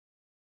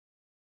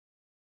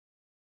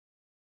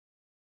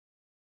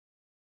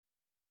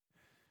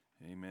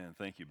Amen.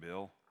 Thank you,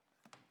 Bill.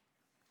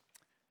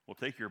 Well,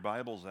 take your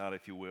Bibles out,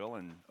 if you will,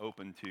 and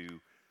open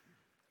to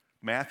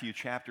Matthew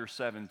chapter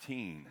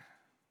 17.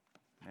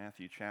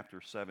 Matthew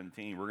chapter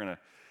 17. We're going to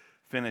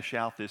finish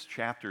out this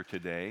chapter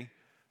today,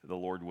 the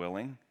Lord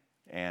willing.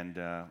 And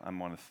I'm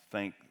going to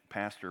thank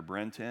Pastor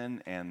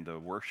Brenton and the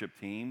worship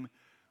team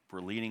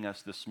for leading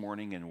us this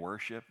morning in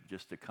worship,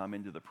 just to come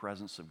into the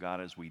presence of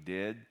God as we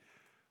did.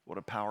 What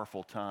a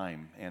powerful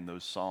time. And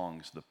those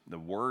songs, the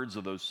words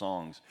of those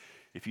songs,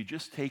 if you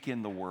just take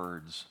in the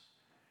words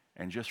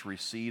and just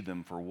receive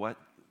them for what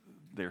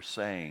they're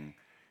saying,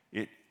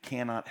 it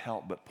cannot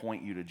help but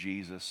point you to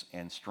Jesus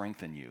and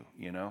strengthen you,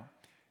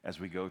 as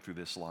we go through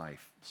this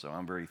life. So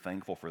I'm very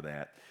thankful for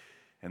that.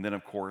 And then,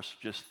 of course,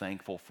 just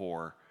thankful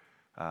for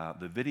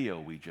the video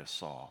we just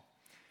saw.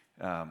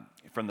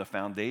 From the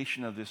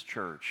foundation of this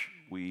church,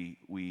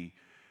 we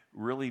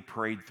really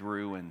prayed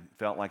through and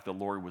felt like the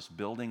Lord was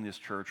building this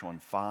church on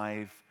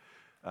 5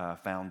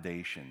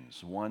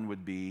 foundations. One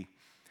would be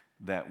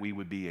that we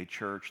would be a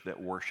church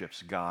that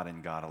worships God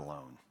and God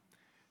alone.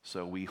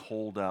 So we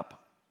hold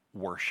up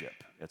worship.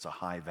 It's a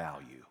high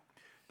value,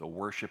 the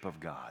worship of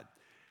God.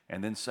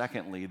 And then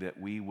secondly, that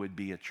we would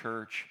be a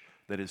church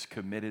that is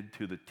committed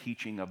to the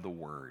teaching of the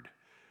Word,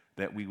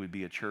 that we would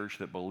be a church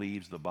that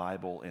believes the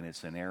Bible in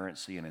its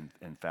inerrancy and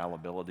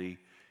infallibility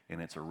in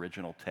its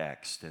original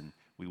text, and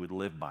we would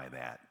live by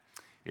that.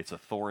 It's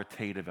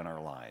authoritative in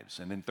our lives.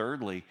 And then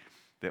thirdly,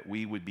 that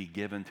we would be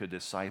given to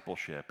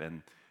discipleship,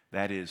 and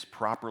that is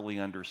properly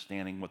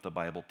understanding what the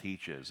Bible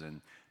teaches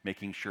and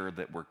making sure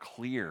that we're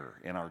clear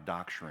in our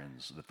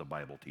doctrines that the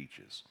Bible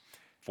teaches.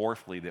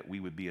 Fourthly, that we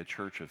would be a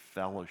church of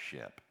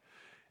fellowship.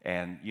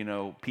 And,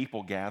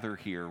 people gather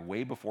here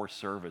way before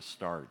service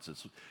starts.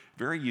 It's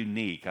very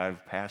unique.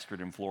 I've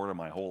pastored in Florida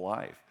my whole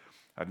life.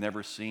 I've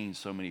never seen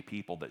so many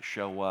people that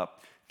show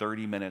up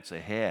 30 minutes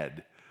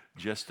ahead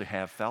just to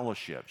have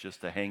fellowship, just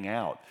to hang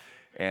out.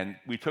 And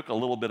we took a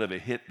little bit of a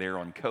hit there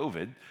on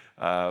COVID.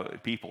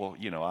 People,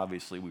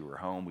 obviously we were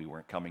home, we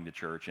weren't coming to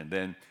church, and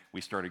then we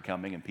started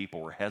coming and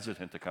people were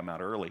hesitant to come out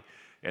early,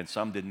 and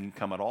some didn't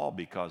come at all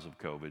because of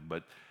COVID.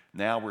 But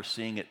now we're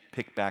seeing it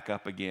pick back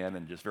up again,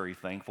 and just very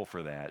thankful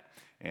for that.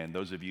 And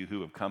those of you who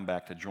have come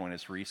back to join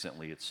us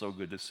recently, it's so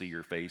good to see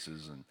your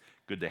faces and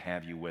good to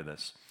have you with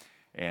us.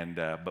 And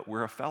but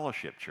we're a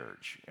fellowship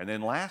church. And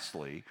then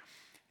lastly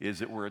is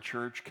that we're a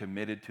church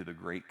committed to the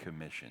Great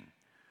Commission.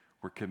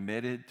 We're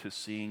committed to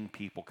seeing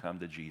people come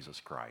to Jesus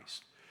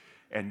Christ.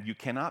 And you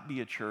cannot be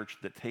a church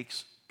that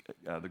takes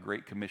the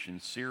Great Commission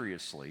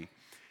seriously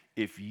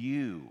if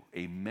you,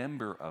 a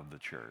member of the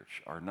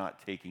church, are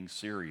not taking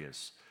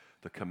serious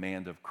the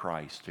command of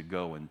Christ to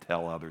go and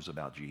tell others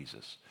about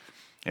Jesus.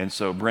 And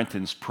so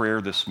Brenton's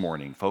prayer this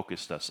morning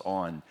focused us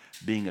on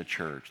being a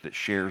church that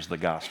shares the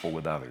gospel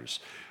with others.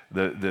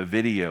 The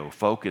video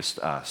focused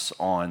us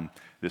on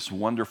this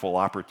wonderful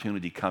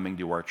opportunity coming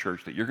to our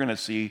church that you're going to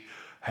see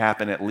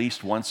happen at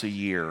least once a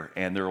year,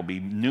 and there will be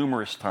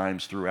numerous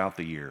times throughout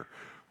the year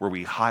where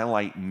we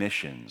highlight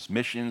missions.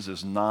 Missions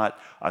is not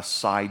a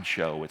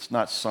sideshow. It's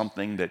not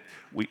something that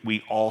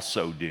we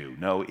also do.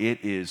 No,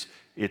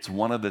 it's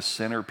one of the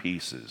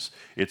centerpieces.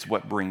 It's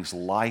what brings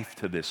life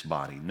to this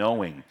body,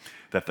 knowing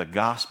that the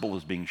gospel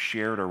is being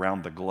shared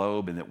around the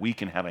globe and that we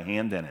can have a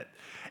hand in it,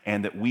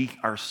 and that we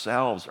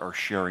ourselves are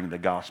sharing the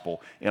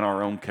gospel in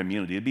our own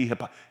community.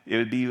 It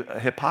would be a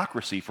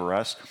hypocrisy for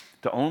us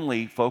to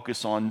only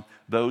focus on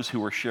those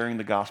who are sharing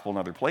the gospel in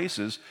other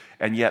places,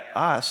 and yet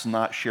us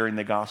not sharing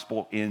the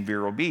gospel in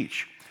Vero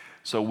Beach.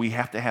 So we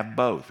have to have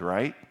both,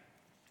 right?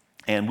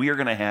 And we are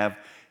going to have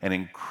an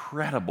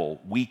incredible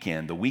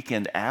weekend, the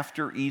weekend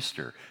after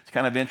Easter. It's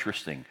kind of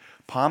interesting.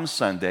 Palm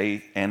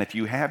Sunday, and if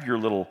you have your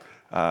little,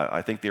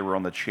 I think they were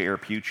on the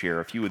pew chair,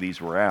 a few of these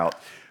were out,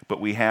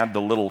 but we have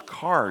the little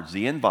cards,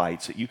 the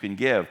invites that you can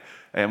give.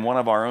 And one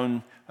of our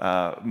own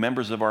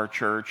members of our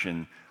church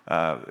and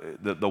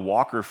the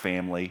Walker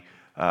family,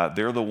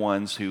 they're the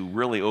ones who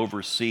really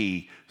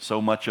oversee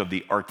so much of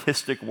the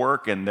artistic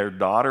work, and their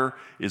daughter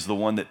is the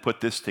one that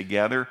put this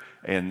together,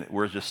 and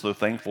we're just so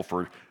thankful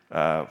for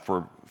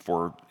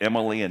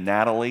Emily and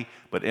Natalie,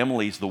 but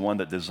Emily's the one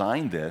that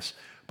designed this.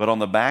 But on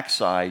the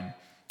backside,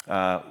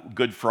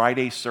 Good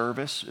Friday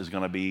service is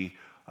going to be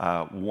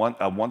a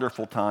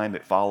wonderful time.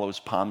 It follows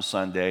Palm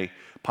Sunday.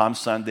 Palm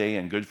Sunday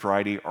and Good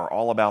Friday are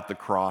all about the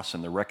cross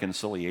and the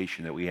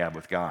reconciliation that we have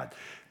with God.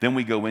 Then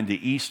we go into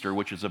Easter,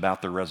 which is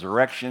about the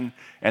resurrection,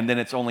 and then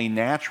it's only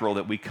natural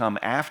that we come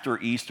after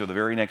Easter, the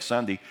very next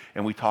Sunday,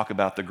 and we talk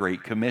about the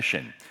Great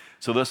Commission.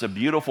 So there's a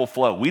beautiful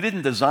flow. We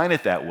didn't design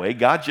it that way.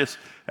 That's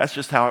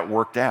just how it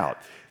worked out.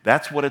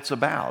 That's what it's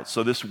about.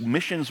 So this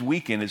missions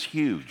weekend is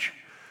huge.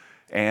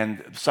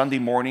 And Sunday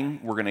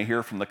morning, we're going to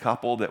hear from the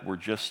couple that we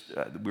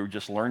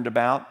just learned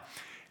about.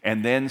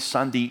 And then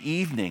Sunday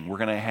evening, we're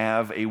going to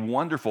have a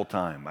wonderful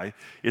time.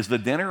 Is the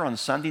dinner on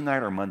Sunday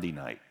night or Monday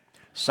night?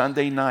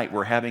 Sunday night,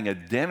 we're having a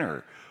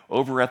dinner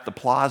over at the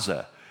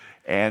plaza.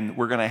 And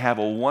we're going to have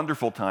a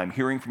wonderful time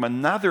hearing from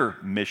another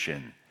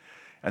missionary.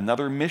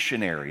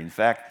 In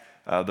fact,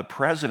 the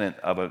president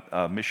of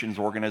a missions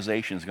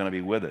organization is going to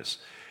be with us.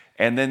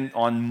 And then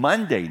on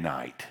Monday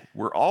night,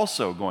 we're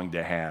also going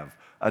to have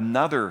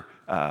another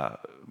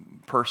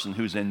person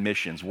who's in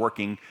missions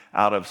working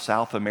out of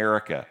South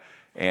America.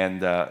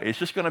 And it's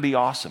just going to be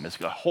awesome. It's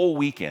a whole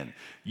weekend.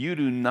 You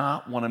do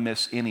not want to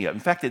miss any of it. In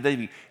fact,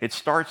 it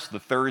starts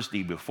the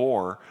Thursday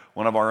before.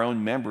 One of our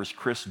own members,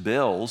 Chris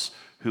Bills,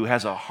 who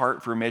has a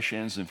heart for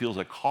missions and feels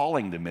a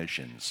calling to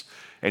missions.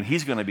 And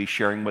he's going to be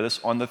sharing with us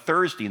on the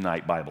Thursday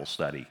night Bible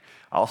study.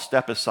 I'll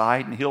step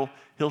aside and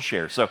he'll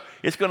share. So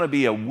it's going to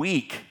be a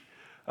week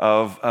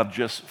of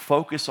just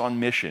focus on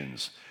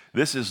missions.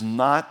 This is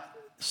not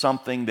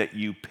something that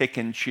you pick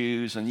and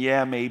choose and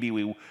maybe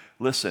we...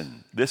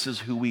 Listen, this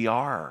is who we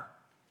are.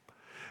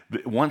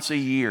 Once a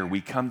year,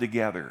 we come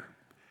together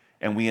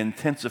and we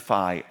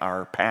intensify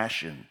our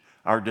passion,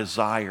 our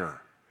desire,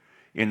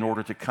 in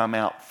order to come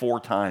out 4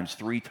 times,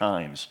 3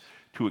 times,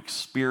 to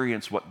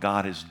experience what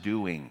God is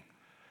doing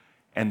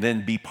and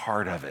then be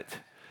part of it.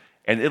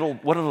 And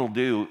what it'll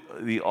do,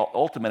 the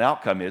ultimate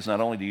outcome is not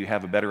only do you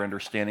have a better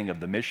understanding of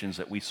the missions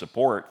that we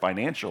support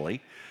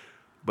financially,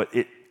 but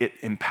it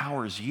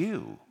empowers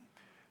you.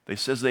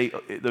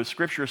 The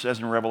scripture says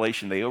in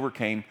Revelation, they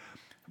overcame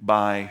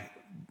by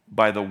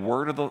the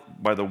word of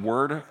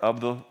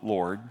the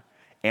Lord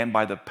and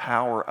by the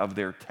power of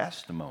their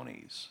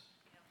testimonies.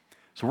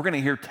 So we're going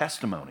to hear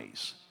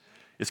testimonies.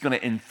 It's going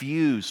to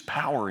infuse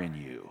power in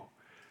you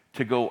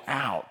to go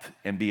out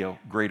and be a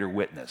greater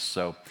witness.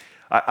 So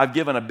I've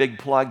given a big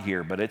plug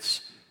here, but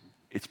it's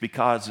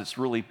because it's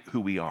really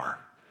who we are.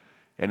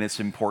 And it's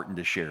important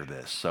to share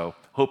this. So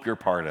hope you're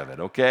part of it,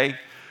 okay?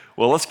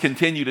 Well, let's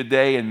continue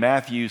today in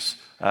Matthew's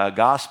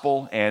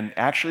gospel, and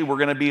actually we're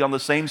going to be on the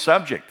same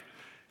subject.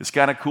 It's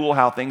kind of cool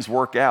how things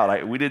work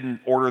out. We didn't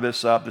order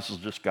this up. This is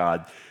just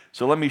God.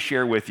 So let me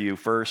share with you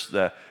first.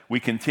 We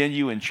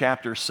continue in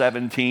chapter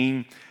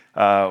 17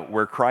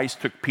 where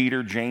Christ took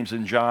Peter, James,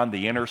 and John,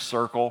 the inner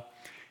circle,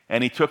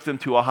 and he took them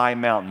to a high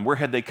mountain. Where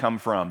had they come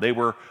from? They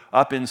were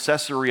up in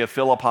Caesarea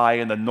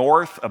Philippi in the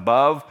north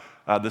above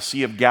the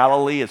Sea of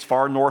Galilee, as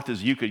far north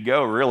as you could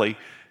go, really,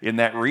 in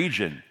that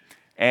region.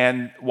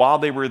 And while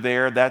they were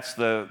there, that's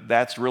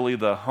really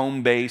the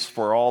home base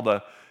for all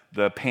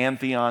the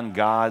pantheon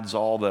gods,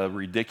 all the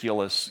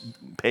ridiculous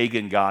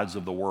pagan gods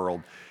of the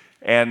world.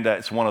 And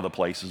it's one of the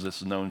places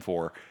it's known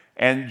for.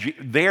 And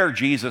there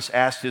Jesus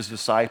asked his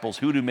disciples,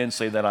 "Who do men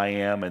say that I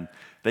am?" And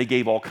they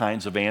gave all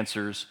kinds of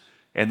answers.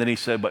 And then he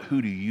said, "But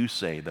who do you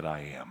say that I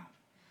am?"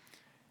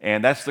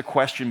 And that's the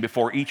question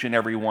before each and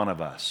every one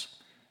of us.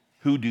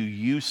 Who do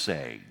you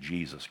say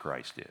Jesus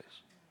Christ is?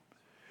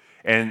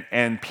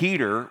 And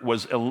Peter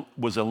was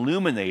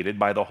illuminated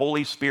by the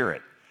Holy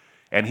Spirit,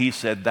 and he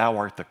said, "Thou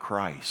art the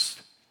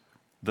Christ,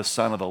 the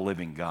Son of the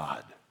living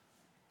God."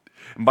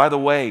 And by the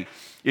way,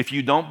 if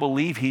you don't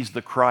believe he's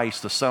the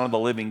Christ, the Son of the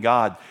living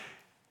God,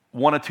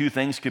 one of 2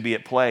 things could be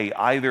at play.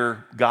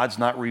 Either God's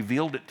not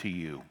revealed it to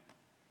you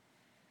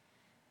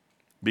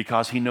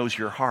because he knows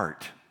your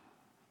heart.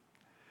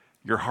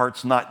 Your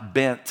heart's not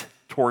bent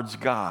towards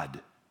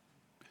God.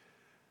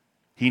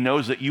 He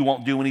knows that you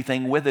won't do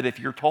anything with it if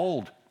you're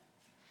told.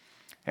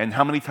 And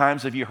how many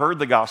times have you heard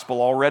the gospel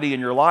already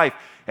in your life,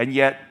 and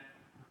yet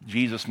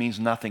Jesus means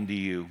nothing to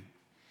you?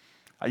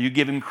 You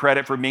give him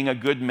credit for being a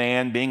good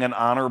man, being an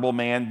honorable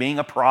man, being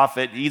a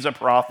prophet. He's a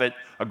prophet,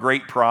 a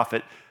great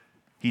prophet.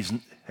 He's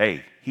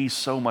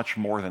so much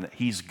more than that.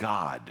 He's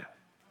God.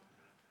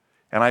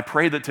 And I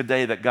pray that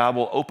today that God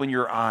will open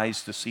your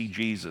eyes to see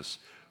Jesus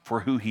for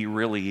who he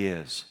really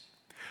is.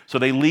 So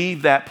they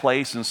leave that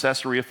place in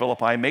Caesarea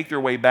Philippi, make their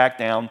way back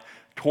down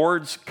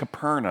towards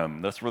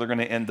Capernaum. That's where they're going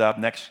to end up.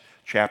 Next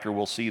chapter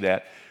we'll see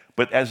that.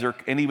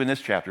 And even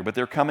this chapter, but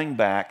they're coming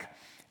back,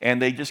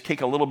 and they just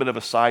take a little bit of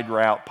a side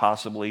route,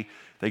 possibly.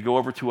 They go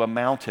over to a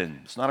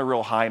mountain. It's not a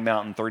real high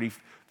mountain,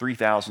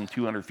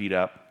 33,200 feet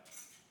up.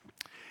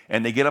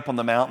 And they get up on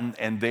the mountain,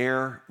 and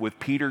there, with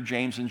Peter,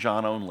 James, and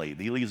John only,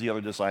 he leaves the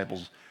other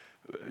disciples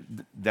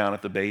down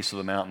at the base of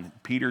the mountain.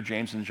 Peter,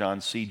 James, and John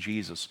see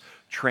Jesus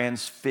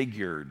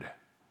transfigured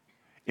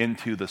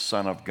into the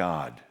Son of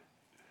God.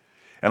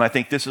 And I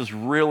think this is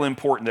real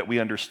important that we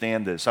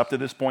understand this. Up to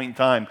this point in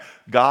time,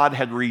 God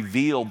had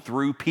revealed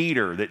through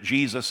Peter that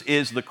Jesus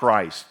is the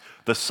Christ,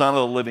 the Son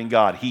of the living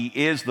God. He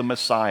is the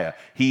Messiah.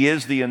 He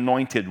is the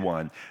anointed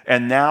one.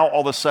 And now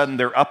all of a sudden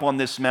they're up on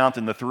this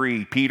mountain, the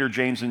 3, Peter,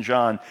 James, and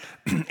John,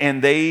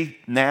 and they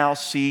now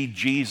see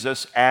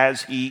Jesus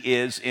as he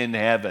is in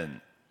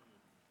heaven.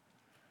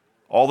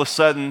 All of a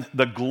sudden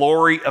the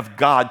glory of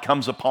God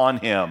comes upon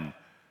him.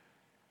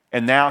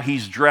 And now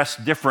he's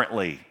dressed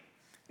differently,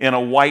 in a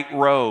white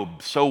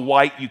robe, so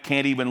white you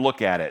can't even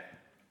look at it.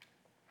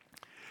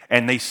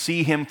 And they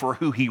see him for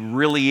who he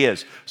really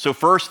is. So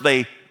first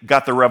they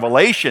got the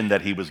revelation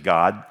that he was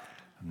God.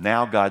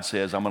 Now God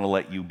says, "I'm going to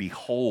let you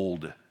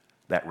behold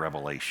that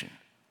revelation."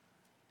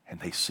 And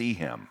they see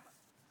him.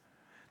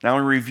 Now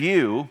in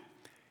review,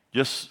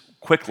 just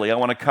quickly, I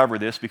want to cover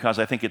this because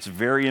I think it's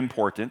very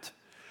important.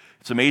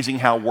 It's amazing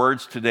how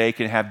words today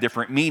can have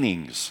different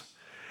meanings.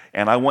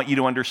 And I want you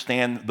to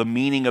understand the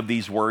meaning of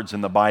these words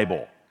in the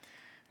Bible.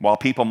 While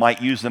people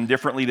might use them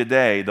differently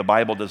today, the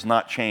Bible does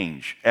not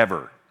change,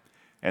 ever.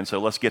 And so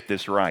let's get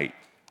this right.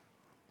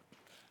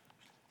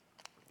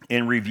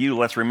 In review,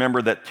 let's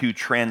remember that to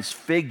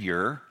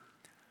transfigure,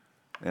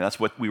 and that's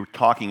what we were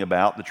talking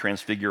about, the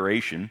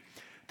transfiguration.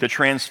 To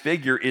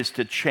transfigure is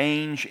to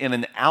change in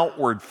an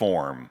outward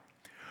form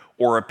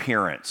or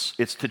appearance.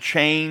 It's to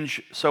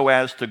change so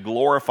as to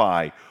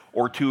glorify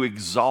or to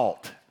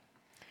exalt.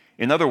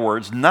 In other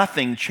words,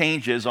 nothing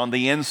changes on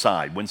the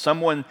inside. When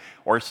someone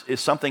or if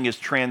something is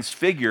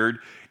transfigured,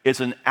 it's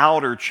an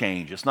outer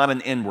change. It's not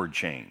an inward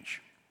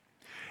change.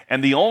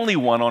 And the only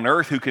one on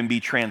earth who can be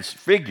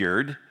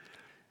transfigured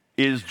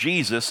is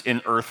Jesus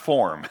in earth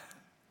form.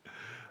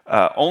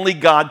 Only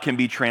God can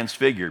be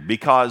transfigured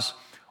because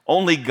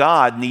only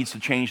God needs to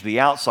change the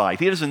outside.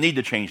 He doesn't need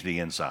to change the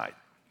inside.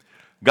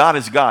 God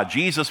is God.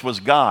 Jesus was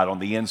God on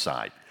the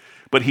inside,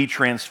 but he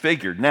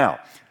transfigured. Now,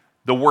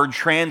 the word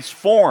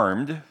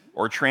transformed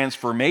or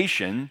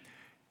transformation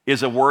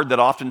is a word that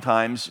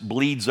oftentimes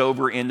bleeds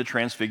over into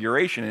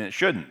transfiguration, and it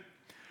shouldn't.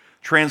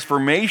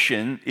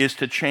 Transformation is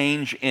to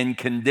change in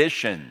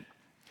condition.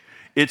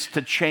 It's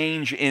to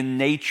change in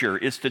nature.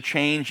 It's to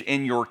change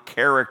in your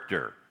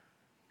character.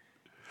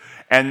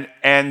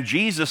 And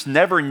Jesus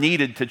never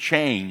needed to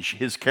change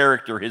his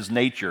character, his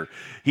nature.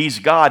 He's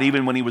God.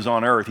 Even when he was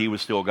on earth, he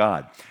was still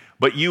God.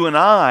 But you and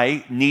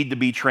I need to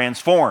be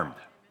transformed.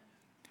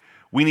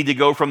 We need to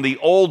go from the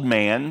old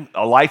man,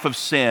 a life of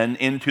sin,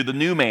 into the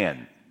new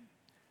man.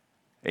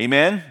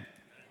 Amen?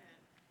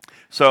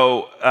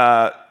 So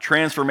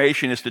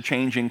transformation is to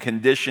change in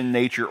condition,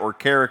 nature, or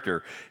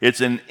character. It's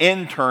an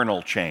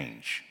internal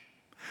change.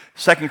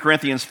 2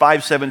 Corinthians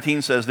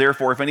 5:17 says,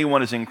 therefore, if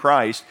anyone is in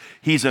Christ,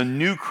 he's a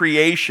new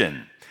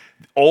creation.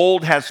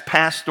 Old has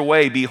passed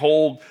away.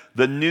 Behold,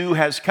 the new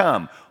has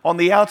come. On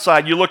the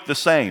outside, you look the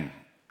same.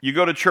 You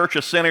go to church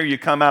a sinner, you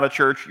come out of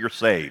church, you're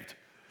saved.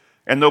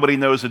 And nobody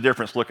knows the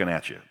difference looking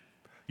at you.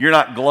 You're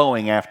not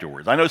glowing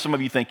afterwards. I know some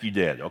of you think you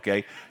did,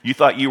 okay? You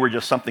thought you were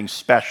just something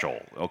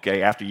special,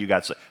 okay, after you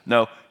got saved.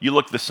 No, you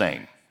look the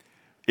same.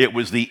 It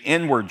was the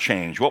inward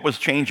change. What was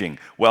changing?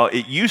 Well,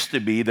 it used to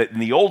be that in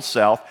the old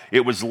self,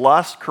 it was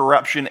lust,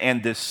 corruption,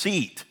 and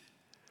deceit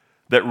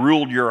that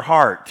ruled your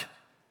heart.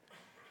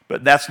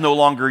 But that's no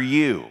longer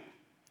you.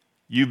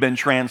 You've been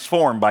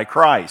transformed by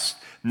Christ.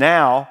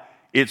 Now,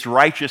 it's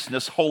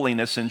righteousness,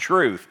 holiness, and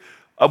truth,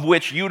 of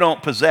which you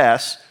don't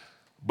possess,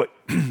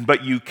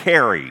 but you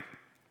carry.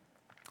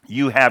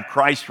 You have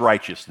Christ's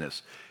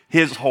righteousness,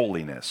 his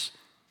holiness.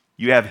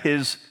 You have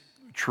his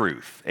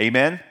truth.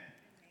 Amen?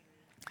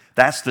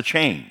 That's the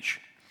change.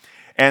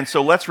 And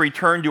so let's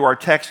return to our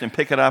text and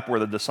pick it up where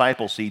the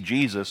disciples see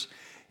Jesus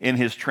in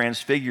his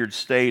transfigured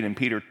state, and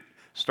Peter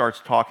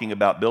starts talking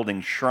about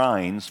building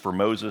shrines for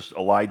Moses,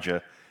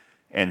 Elijah,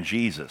 and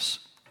Jesus.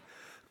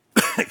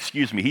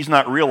 Excuse me, he's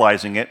not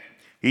realizing it.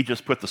 He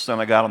just put the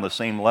Son of God on the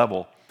same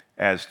level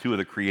as two of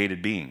the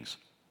created beings.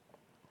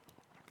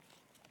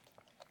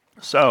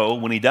 So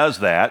when he does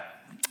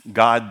that,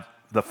 God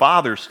the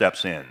Father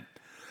steps in.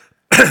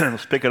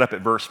 Let's pick it up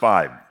at verse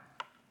 5.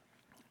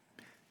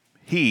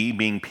 He,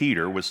 being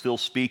Peter, was still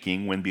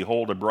speaking when,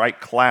 behold, a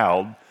bright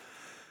cloud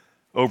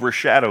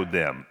overshadowed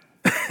them.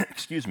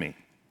 Excuse me.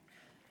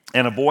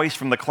 And a voice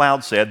from the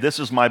cloud said, this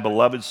is my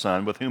beloved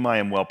Son, with whom I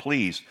am well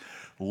pleased.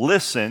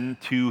 Listen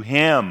to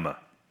him.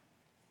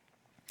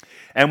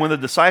 And when the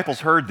disciples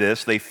heard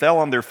this, they fell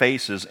on their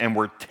faces and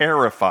were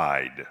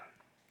terrified.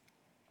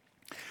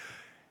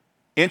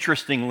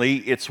 Interestingly,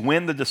 it's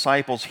when the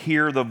disciples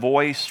hear the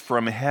voice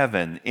from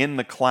heaven in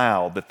the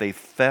cloud that they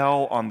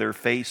fell on their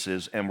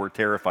faces and were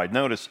terrified.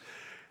 Notice,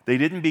 they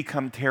didn't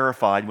become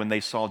terrified when they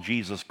saw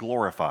Jesus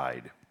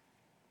glorified.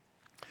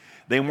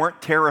 They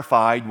weren't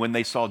terrified when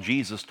they saw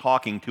Jesus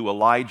talking to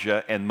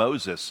Elijah and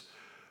Moses,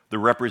 the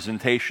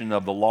representation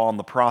of the law and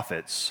the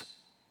prophets.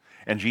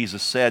 And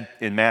Jesus said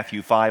in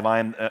Matthew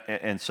 5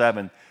 and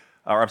 7,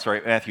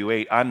 Matthew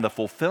 8, I'm the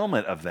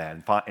fulfillment of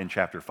that in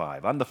chapter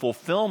 5. I'm the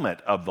fulfillment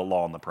of the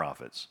law and the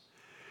prophets.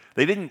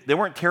 They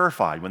weren't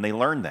terrified when they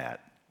learned that.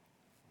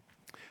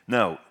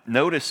 No,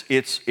 notice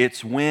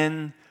it's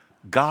when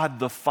God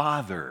the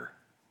Father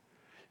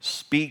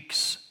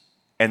speaks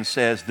and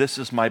says, this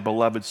is my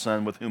beloved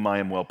Son with whom I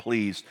am well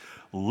pleased.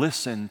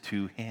 Listen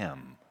to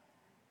him.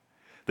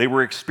 They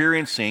were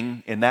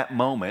experiencing in that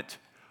moment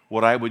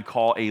what I would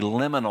call a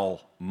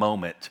liminal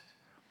moment.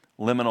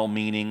 Liminal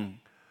meaning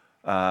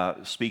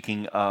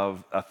speaking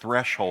of a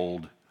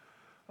threshold,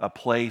 a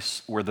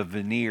place where the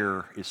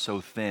veneer is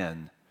so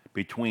thin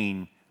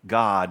between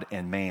God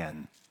and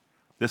man.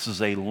 This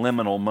is a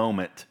liminal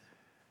moment.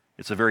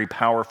 It's a very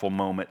powerful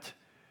moment.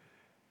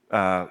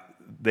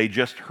 They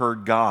just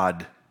heard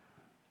God,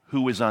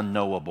 who is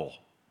unknowable,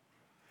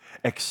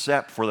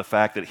 except for the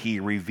fact that he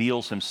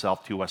reveals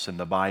himself to us in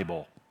the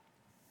Bible,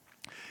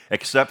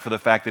 except for the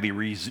fact that he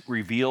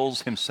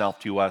reveals himself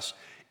to us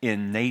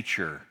in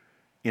nature,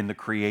 in the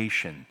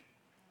creation.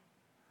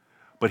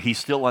 But he's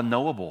still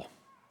unknowable.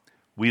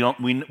 We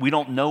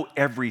don't know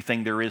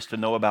everything there is to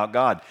know about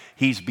God.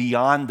 He's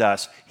beyond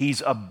us.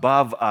 He's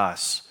above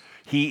us.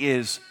 He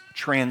is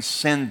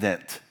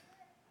transcendent.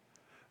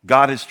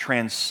 God is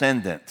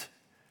transcendent.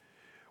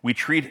 We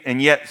treat,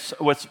 and yet,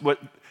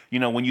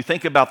 when you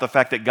think about the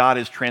fact that God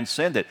is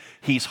transcendent,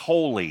 He's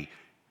holy,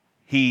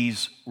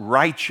 He's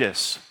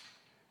righteous,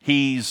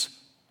 He's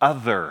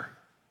other.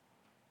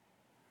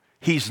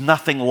 He's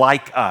nothing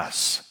like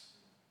us.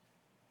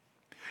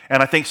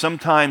 And I think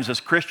sometimes as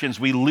Christians,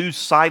 we lose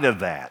sight of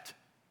that.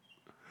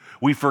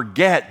 We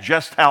forget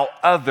just how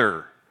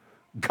other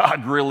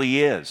God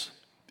really is.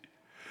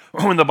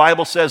 When the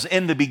Bible says,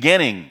 in the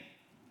beginning,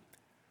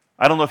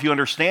 I don't know if you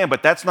understand,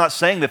 but that's not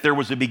saying that there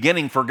was a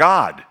beginning for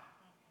God.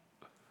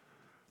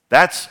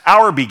 That's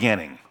our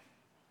beginning.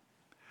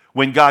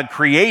 When God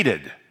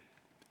created,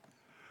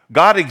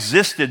 God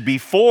existed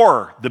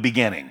before the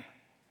beginning.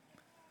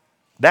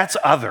 That's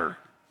other.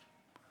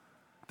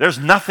 There's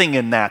nothing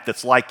in that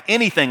that's like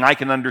anything I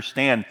can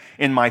understand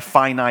in my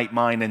finite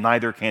mind, and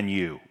neither can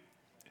you.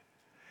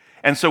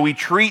 And so we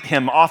treat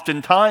Him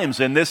oftentimes,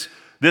 and this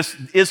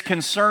is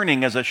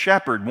concerning as a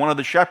shepherd, one of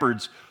the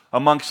shepherds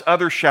amongst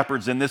other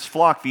shepherds in this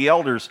flock, the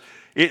elders.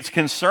 It's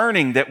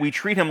concerning that we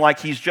treat Him like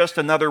He's just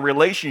another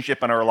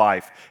relationship in our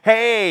life.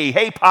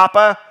 Hey,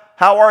 Papa,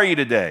 how are you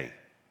today?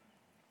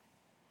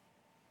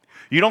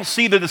 You don't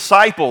see the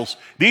disciples.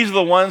 These are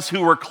the ones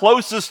who were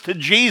closest to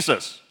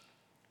Jesus,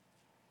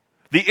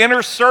 the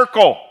inner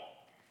circle.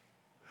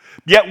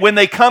 Yet when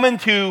they come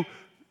into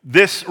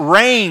this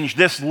range,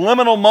 this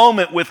liminal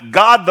moment with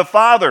God the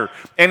Father,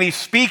 and He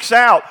speaks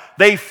out,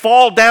 they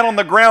fall down on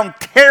the ground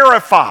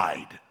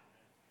terrified.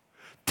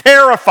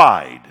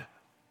 Terrified.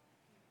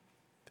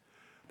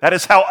 That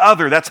is how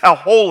other, that's how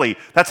holy,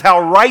 that's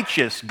how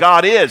righteous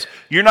God is.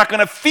 You're not going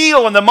to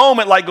feel in the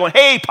moment like going,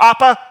 hey,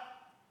 Papa.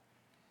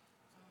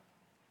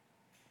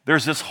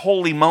 There's this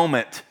holy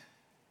moment.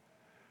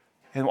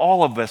 And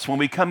all of us, when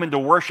we come into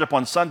worship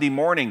on Sunday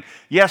morning,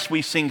 yes,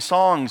 we sing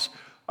songs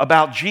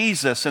about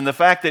Jesus and the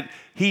fact that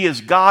He is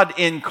God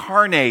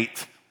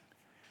incarnate.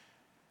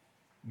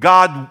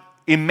 God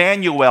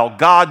Emmanuel.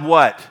 God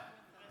what?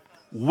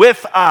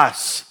 With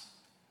us.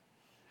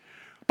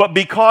 But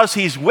because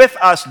He's with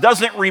us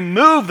doesn't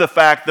remove the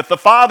fact that the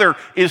Father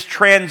is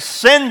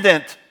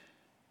transcendent.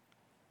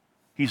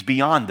 He's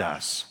beyond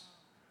us.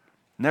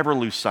 Never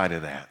lose sight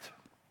of that.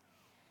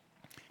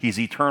 He's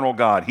eternal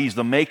God. He's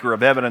the maker of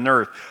heaven and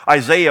earth.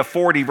 Isaiah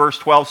 40 verse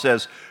 12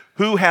 says,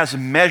 who has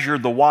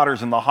measured the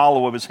waters in the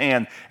hollow of His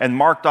hand and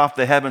marked off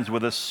the heavens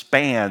with a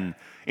span,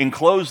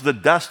 enclosed the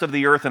dust of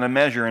the earth in a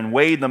measure, and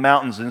weighed the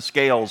mountains in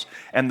scales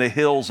and the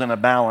hills in a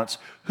balance?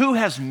 Who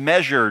has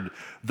measured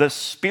the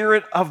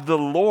Spirit of the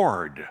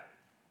Lord?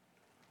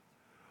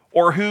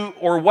 Or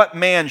what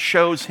man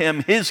shows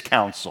Him His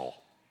counsel?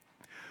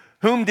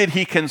 Whom did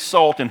He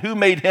consult, and who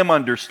made Him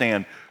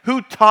understand?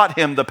 Who taught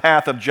Him the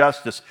path of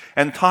justice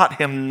and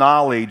taught Him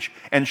knowledge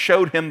and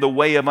showed Him the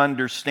way of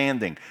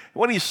understanding?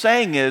 What He's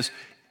saying is,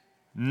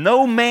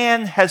 no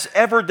man has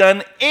ever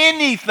done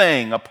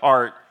anything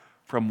apart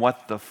from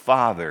what the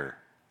Father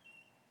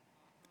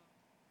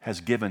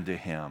has given to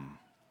Him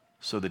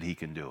so that He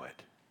can do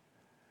it.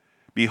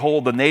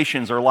 Behold, the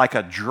nations are like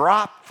a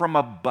drop from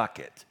a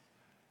bucket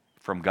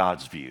from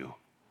God's view.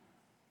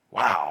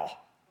 Wow.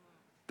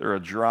 They're a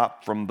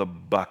drop from the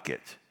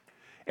bucket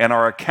and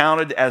are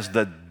accounted as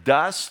the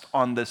dust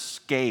on the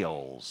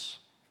scales.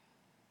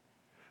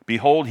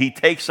 Behold, He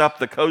takes up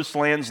the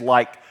coastlands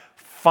like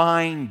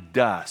fine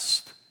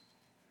dust.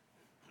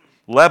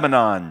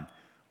 Lebanon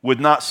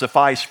would not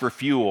suffice for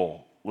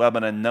fuel.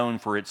 Lebanon known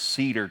for its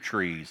cedar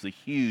trees, the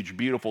huge,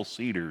 beautiful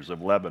cedars of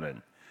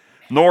Lebanon.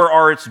 Nor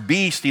are its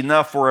beasts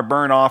enough for a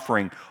burnt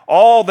offering.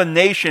 All the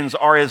nations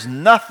are as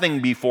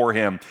nothing before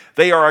Him.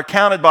 They are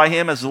accounted by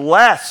Him as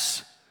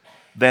less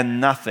than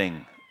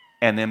nothing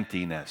and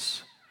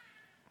emptiness.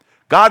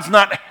 God's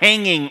not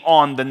hanging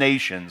on the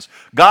nations.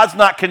 God's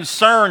not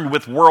concerned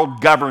with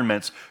world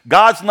governments.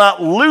 God's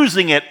not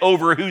losing it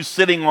over who's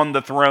sitting on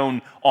the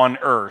throne on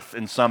earth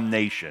in some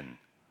nation.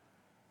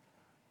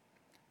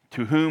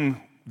 To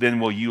whom then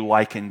will you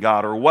liken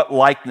God, or what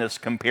likeness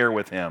compare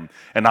with Him?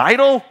 An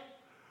idol?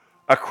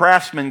 A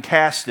craftsman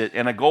casts it,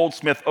 and a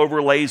goldsmith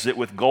overlays it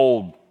with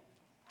gold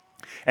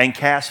and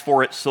casts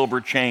for it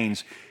silver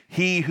chains.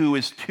 He who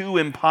is too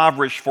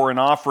impoverished for an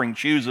offering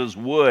chooses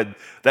wood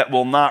that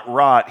will not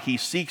rot. He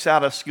seeks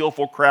out a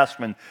skillful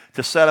craftsman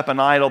to set up an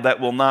idol that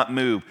will not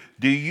move.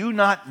 Do you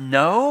not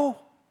know?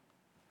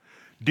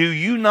 Do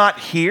you not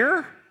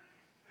hear?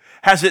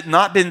 Has it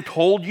not been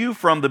told you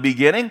from the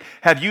beginning?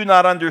 Have you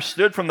not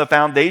understood from the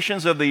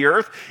foundations of the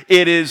earth?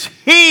 It is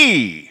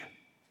He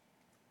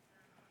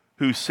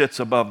who sits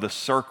above the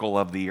circle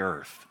of the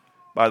earth.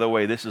 By the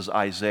way, this is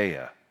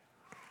Isaiah.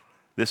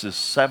 This is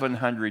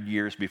 700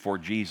 years before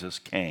Jesus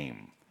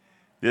came.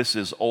 This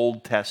is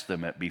Old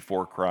Testament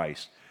before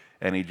Christ.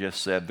 And He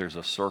just said there's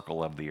a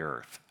circle of the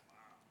earth.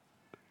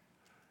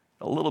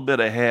 A little bit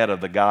ahead of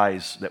the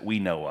guys that we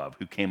know of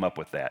who came up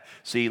with that.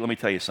 See, let me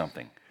tell you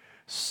something.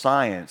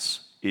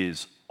 Science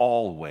is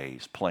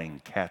always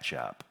playing catch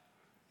up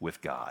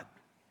with God.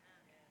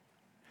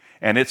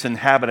 and its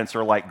inhabitants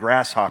are like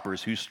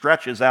grasshoppers, who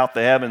stretches out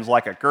the heavens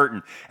like a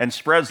curtain and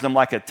spreads them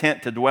like a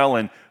tent to dwell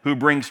in, who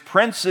brings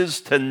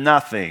princes to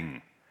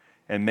nothing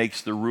and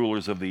makes the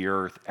rulers of the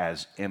earth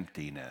as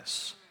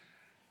emptiness.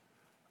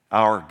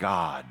 Our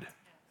God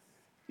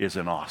is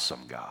an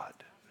awesome God.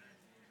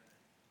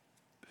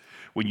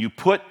 When you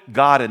put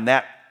God in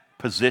that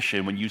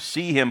position, when you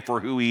see him for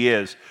who he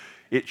is,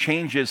 it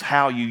changes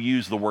how you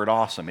use the word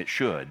awesome. It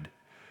should.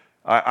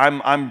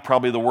 I'm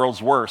probably the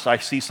world's worst. I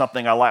see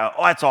something I like,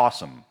 oh, that's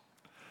awesome.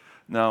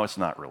 No, it's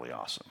not really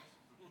awesome.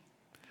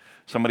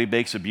 Somebody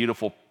bakes a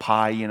beautiful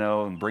pie,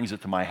 and brings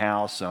it to my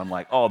house, and I'm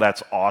like, oh,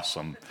 that's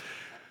awesome.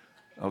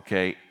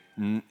 Okay,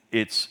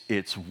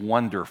 it's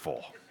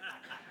wonderful.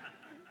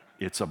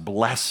 It's a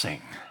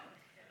blessing,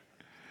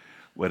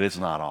 but it's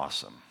not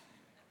awesome.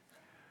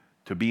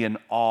 To be in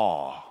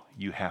awe,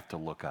 you have to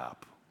look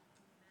up.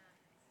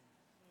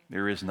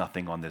 There is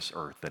nothing on this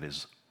earth that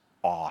is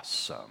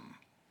awesome.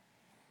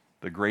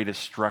 The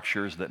greatest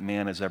structures that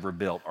man has ever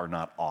built are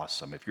not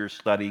awesome. If you're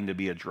studying to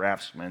be a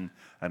draftsman,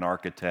 an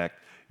architect,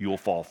 you'll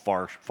fall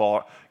far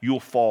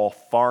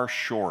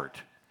short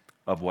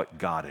of what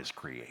God has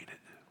created.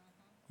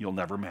 You'll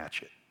never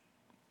match it.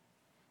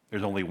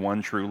 There's only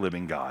one true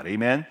living God.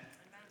 Amen?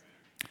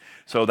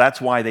 So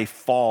that's why they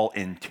fall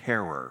in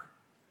terror.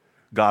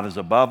 God is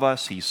above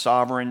us, he's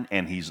sovereign,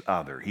 and he's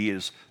other. He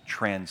is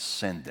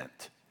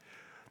transcendent.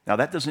 Now,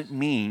 that doesn't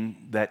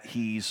mean that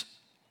he's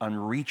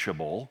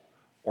unreachable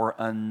or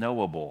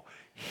unknowable.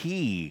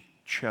 He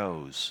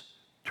chose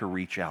to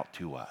reach out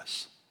to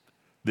us.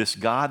 This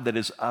God that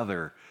is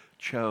other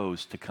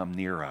chose to come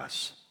near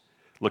us.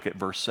 Look at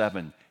verse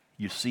 7.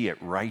 You see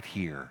it right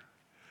here.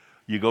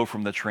 You go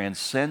from the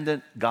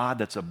transcendent God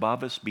that's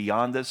above us,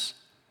 beyond us,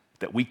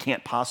 that we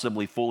can't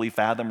possibly fully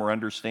fathom or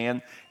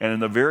understand. And in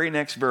the very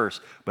next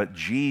verse, but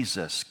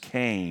Jesus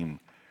came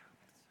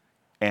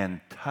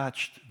and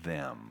touched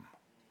them.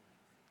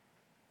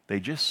 They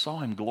just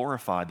saw him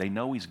glorified. They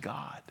know he's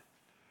God.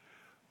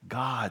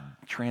 God,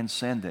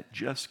 transcendent,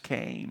 just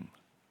came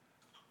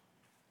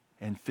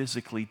and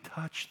physically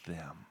touched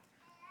them.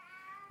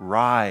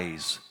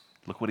 Rise.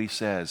 Look what he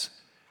says.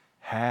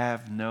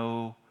 Have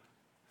no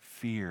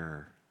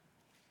fear.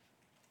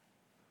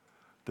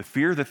 The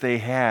fear that they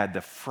had,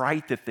 the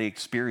fright that they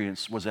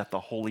experienced was at the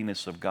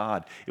holiness of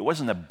God. It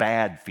wasn't a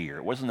bad fear.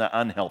 It wasn't an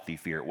unhealthy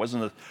fear. It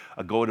wasn't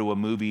a go to a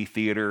movie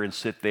theater and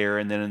sit there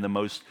and then in the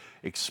most,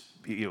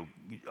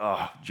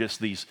 just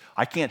these.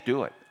 I can't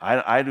do it.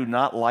 I do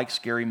not like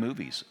scary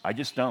movies. I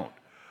just don't.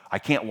 I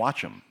can't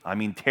watch them. I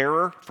mean,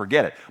 terror,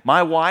 forget it.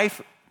 My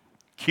wife,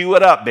 cue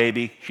it up,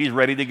 baby. She's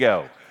ready to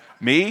go.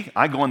 Me,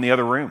 I go in the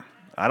other room.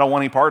 I don't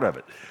want any part of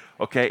it.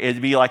 Okay,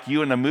 it'd be like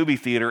you in a movie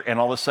theater, and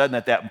all of a sudden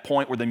at that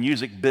point where the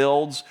music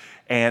builds,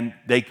 and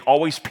they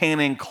always pan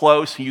in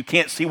close, and you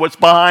can't see what's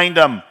behind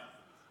them.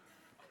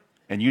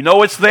 And you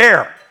know it's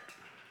there.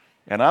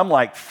 And I'm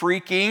like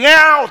freaking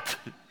out.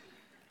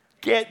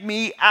 Get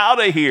me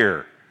out of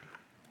here.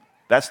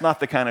 That's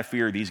not the kind of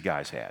fear these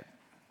guys had.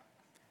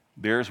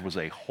 Theirs was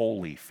a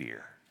holy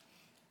fear,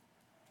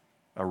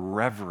 a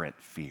reverent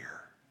fear.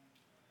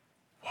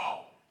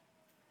 Whoa,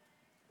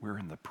 we're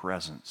in the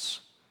presence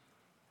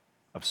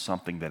of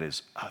something that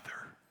is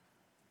other.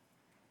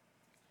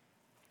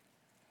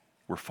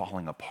 We're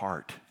falling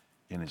apart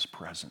in his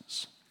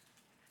presence.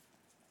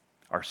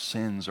 Our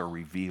sins are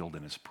revealed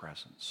in his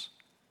presence.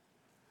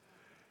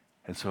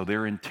 And so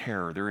they're in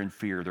terror, they're in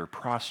fear, they're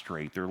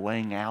prostrate, they're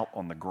laying out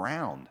on the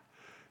ground.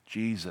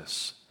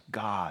 Jesus,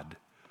 God,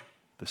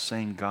 the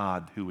same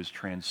God who is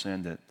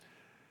transcendent,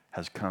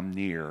 has come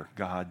near.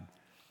 God,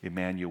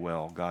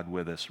 Emmanuel, God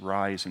with us.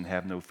 Rise and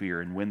have no fear.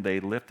 And when they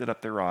lifted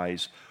up their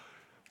eyes,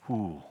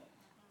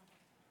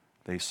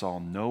 they saw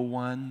no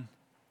one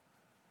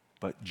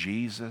but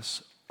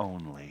Jesus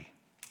only.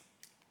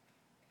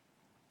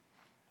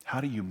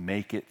 How do you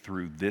make it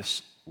through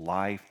this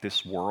life,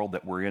 this world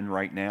that we're in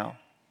right now?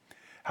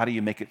 How do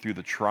you make it through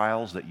the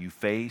trials that you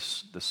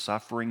face, the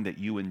suffering that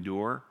you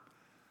endure,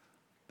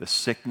 the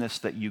sickness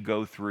that you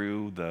go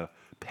through, the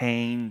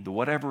pain, the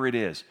whatever it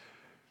is?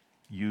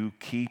 You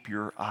keep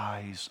your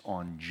eyes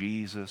on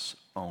Jesus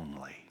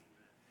only.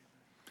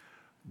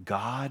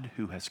 God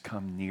who has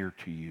come near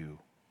to you.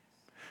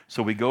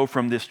 So we go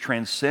from this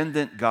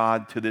transcendent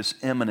God to this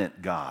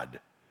imminent God.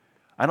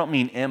 I don't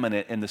mean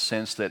imminent in the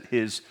sense that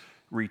his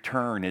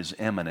return is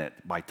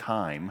imminent by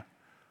time.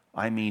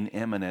 I mean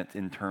imminent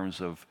in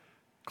terms of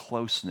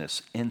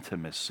closeness,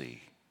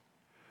 intimacy.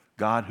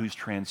 God who's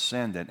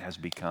transcendent has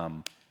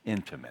become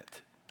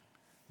intimate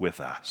with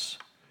us.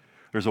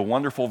 There's a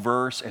wonderful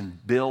verse,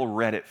 and Bill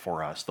read it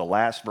for us, the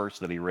last verse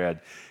that he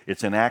read.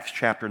 It's in Acts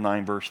chapter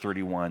 9, verse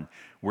 31,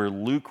 where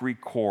Luke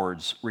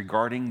records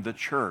regarding the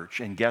church.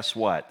 And guess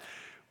what?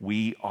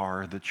 We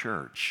are the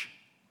church.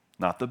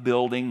 Not the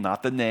building,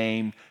 not the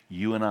name,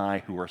 you and I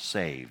who are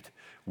saved.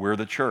 We're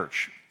the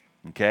church,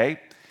 okay?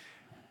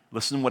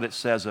 Listen what it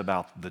says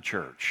about the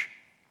church.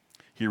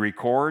 He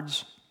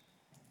records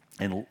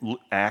in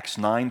Acts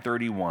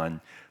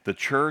 9:31, the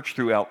church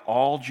throughout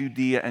all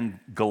Judea and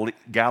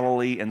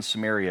Galilee and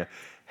Samaria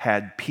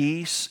had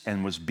peace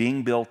and was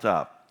being built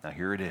up. Now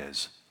here it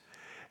is.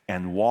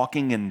 And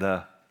walking in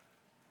the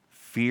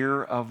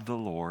fear of the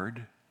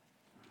Lord.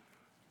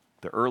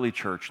 The early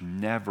church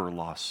never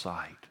lost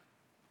sight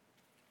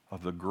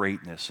of the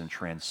greatness and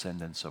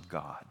transcendence of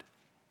God.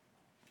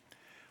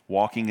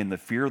 Walking in the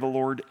fear of the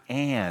Lord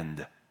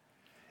and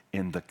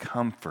in the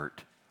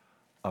comfort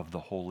of the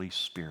Holy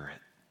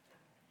Spirit.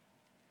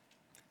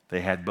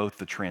 They had both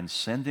the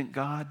transcendent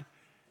God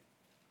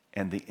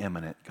and the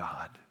immanent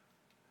God.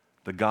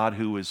 The God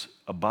who is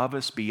above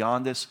us,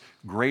 beyond us,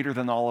 greater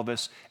than all of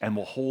us, and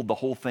will hold the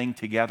whole thing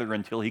together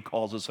until He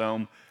calls us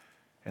home.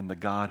 And the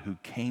God who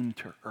came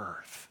to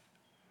earth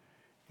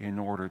in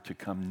order to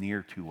come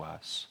near to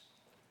us,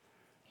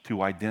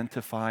 to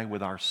identify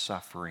with our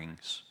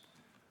sufferings,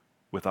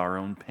 with our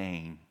own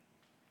pain,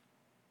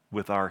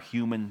 with our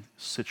human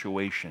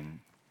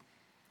situation,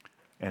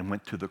 and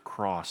went to the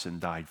cross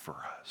and died for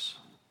us.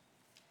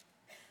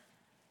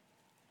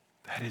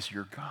 That is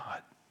your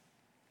God.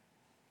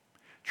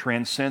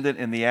 Transcendent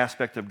in the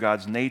aspect of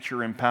God's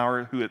nature and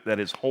power, that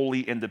is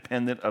wholly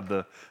independent of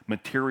the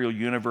material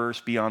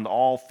universe, beyond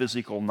all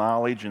physical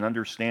knowledge and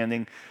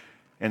understanding.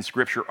 And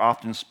Scripture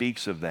often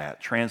speaks of that.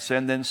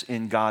 Transcendence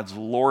in God's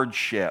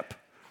lordship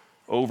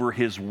over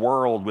His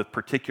world, with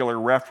particular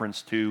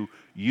reference to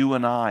you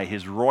and I,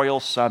 His royal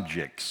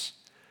subjects,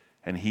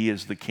 and He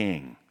is the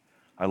King.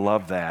 I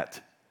love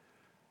that.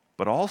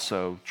 But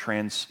also,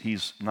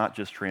 He's not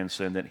just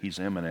transcendent, He's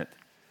immanent,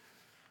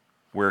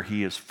 where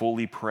He is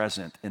fully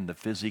present in the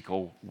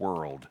physical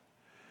world.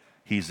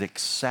 He's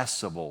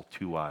accessible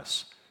to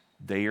us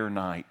day or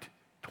night,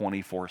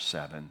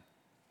 24/7.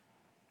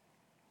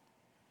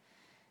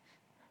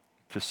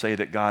 To say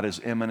that God is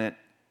immanent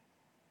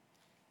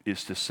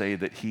is to say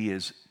that He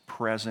is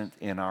present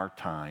in our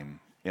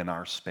time, in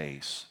our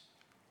space.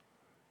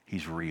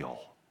 He's real.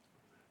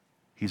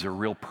 He's a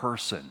real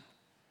person.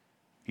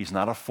 He's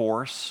not a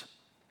force.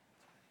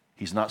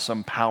 He's not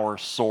some power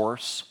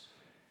source.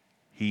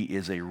 He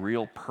is a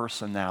real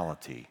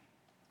personality.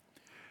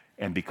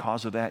 And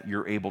because of that,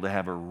 you're able to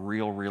have a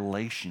real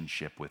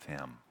relationship with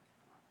Him.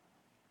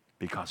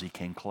 Because He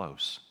came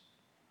close.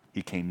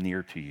 He came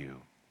near to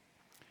you.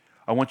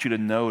 I want you to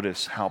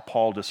notice how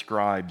Paul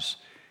describes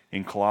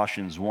in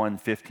Colossians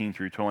 1:15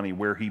 through 20,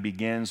 where he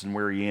begins and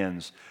where he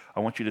ends. I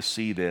want you to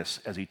see this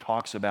as he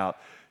talks about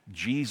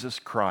Jesus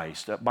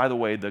Christ. By the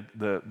way,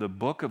 the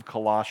book of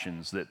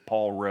Colossians that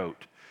Paul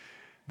wrote,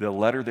 the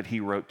letter that he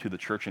wrote to the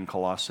church in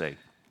Colossae,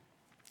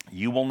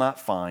 you will not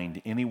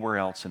find anywhere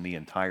else in the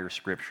entire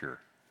Scripture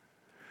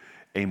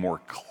a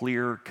more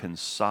clear,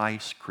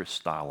 concise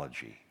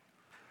Christology.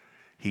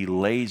 He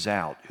lays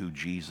out who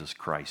Jesus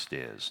Christ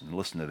is. And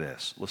listen to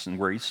this. Listen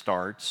where he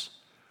starts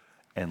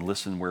and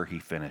listen where he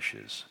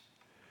finishes.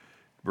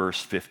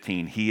 Verse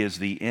 15, He is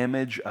the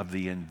image of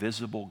the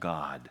invisible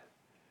God,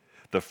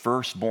 the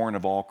firstborn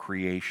of all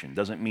creation.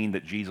 Doesn't mean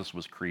that Jesus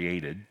was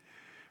created.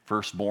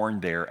 Firstborn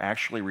there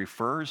actually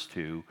refers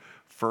to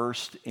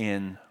first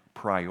in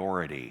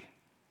priority,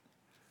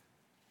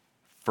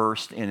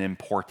 first in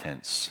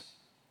importance,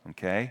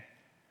 okay?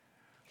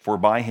 For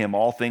by Him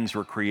all things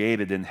were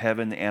created in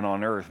heaven and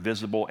on earth,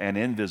 visible and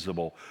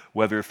invisible,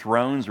 whether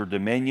thrones or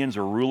dominions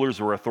or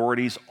rulers or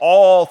authorities,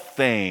 all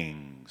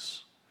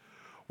things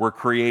were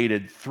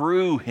created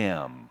through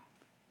Him.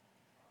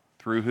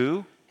 Through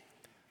who?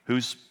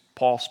 Who's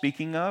Paul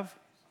speaking of?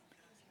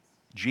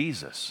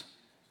 Jesus.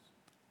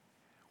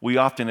 We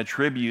often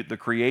attribute the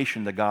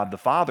creation to God the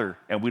Father,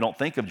 and we don't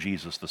think of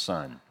Jesus the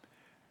Son.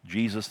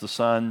 Jesus the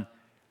Son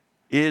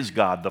is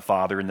God the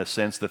Father in the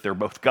sense that they're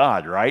both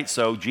God, right?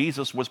 So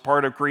Jesus was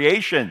part of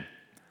creation.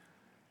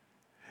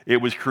 It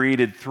was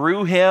created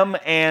through Him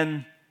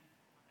and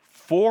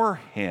for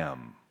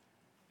Him.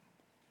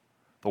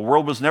 The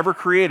world was never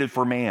created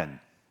for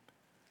man.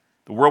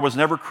 The world was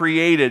never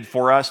created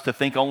for us to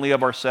think only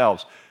of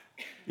ourselves.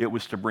 It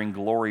was to bring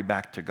glory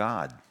back to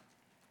God.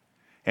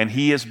 And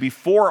He is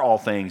before all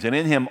things, and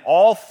in Him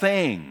all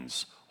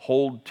things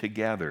hold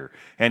together.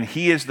 And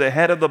He is the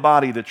head of the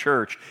body, the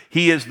church.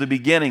 He is the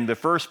beginning, the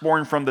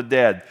firstborn from the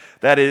dead,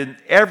 that in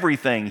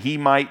everything He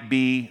might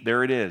be,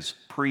 there it is,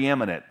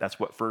 preeminent. That's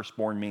what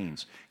firstborn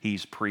means.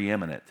 He's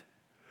preeminent.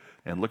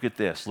 And look at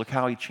this. Look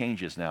how He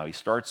changes now. He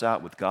starts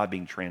out with God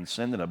being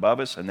transcendent above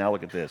us, and now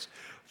look at this.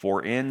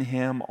 For in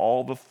Him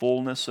all the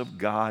fullness of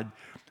God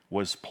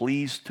was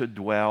pleased to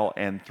dwell,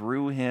 and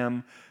through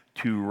Him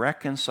to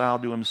reconcile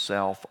to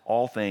Himself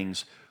all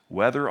things,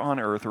 whether on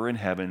earth or in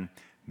heaven,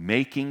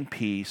 making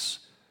peace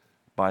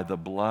by the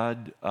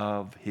blood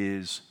of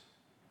His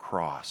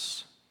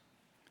cross.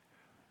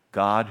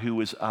 God, who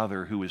is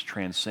other, who is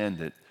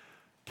transcendent,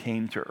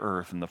 came to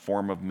earth in the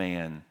form of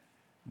man,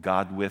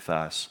 God with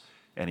us,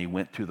 and He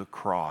went to the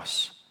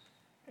cross,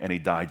 and He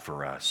died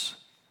for us.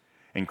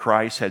 And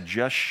Christ had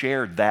just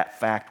shared that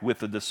fact with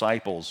the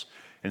disciples.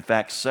 In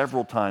fact,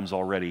 several times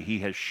already, He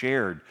has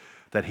shared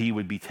that He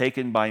would be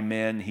taken by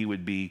men, He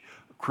would be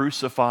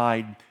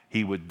crucified,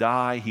 he would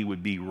die, he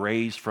would be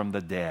raised from the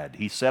dead.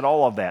 He said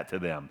all of that to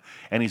them,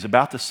 and he's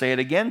about to say it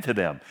again to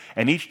them.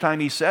 And each time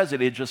he says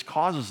it, it just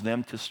causes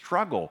them to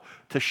struggle,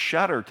 to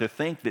shudder, to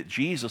think that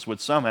Jesus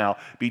would somehow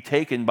be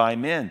taken by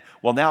men.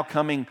 Well, now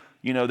coming,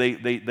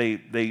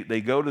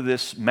 they go to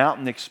this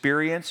mountain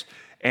experience,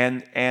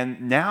 and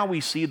now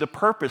we see the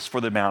purpose for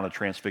the Mount of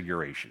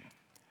Transfiguration.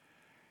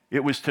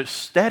 It was to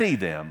steady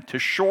them, to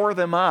shore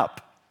them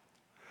up.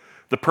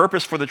 The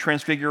purpose for the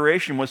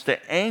Transfiguration was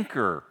to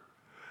anchor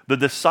the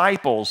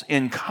disciples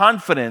in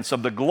confidence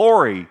of the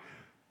glory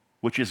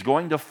which is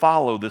going to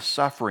follow the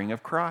suffering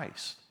of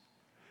Christ.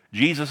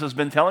 Jesus has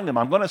been telling them,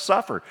 I'm going to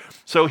suffer.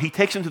 So he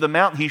takes them to the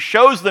mountain. He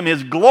shows them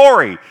his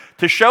glory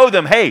to show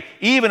them, hey,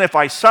 even if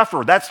I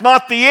suffer, that's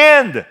not the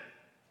end.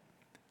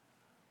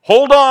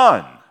 Hold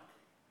on.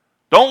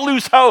 Don't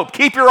lose hope.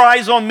 Keep your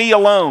eyes on me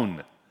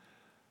alone.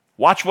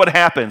 Watch what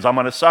happens. I'm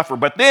going to suffer,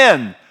 but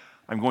then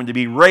I'm going to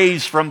be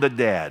raised from the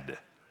dead.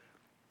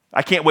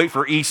 I can't wait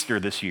for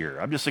Easter this year.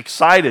 I'm just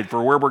excited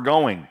for where we're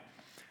going.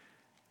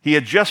 He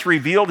had just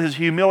revealed his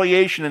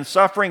humiliation and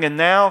suffering, and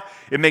now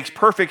it makes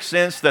perfect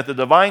sense that the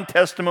divine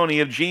testimony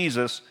of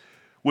Jesus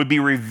would be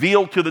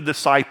revealed to the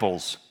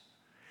disciples.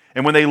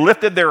 And when they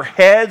lifted their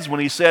heads, when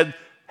he said,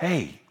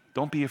 hey,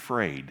 don't be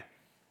afraid.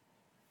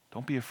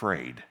 Don't be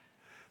afraid.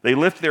 They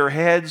lift their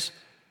heads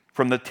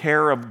from the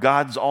terror of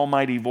God's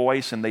almighty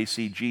voice, and they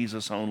see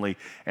Jesus only.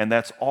 And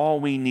that's all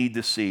we need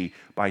to see.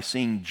 By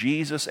seeing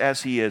Jesus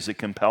as he is, it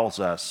compels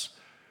us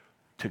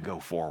to go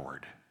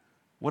forward.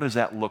 What does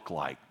that look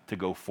like, to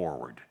go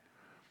forward?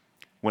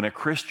 When a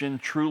Christian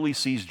truly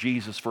sees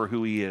Jesus for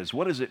who he is,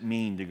 what does it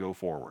mean to go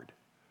forward?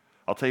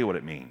 I'll tell you what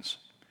it means.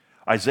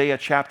 Isaiah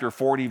chapter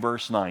 40,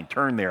 verse 9.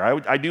 Turn there.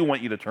 I do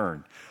want you to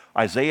turn.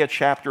 Isaiah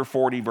chapter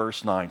 40,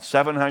 verse 9.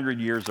 700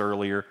 years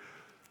earlier,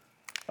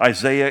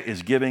 Isaiah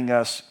is giving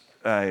us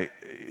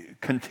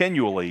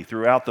continually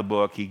throughout the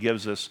book, he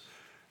gives us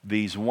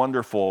these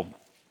wonderful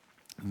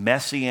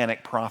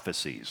messianic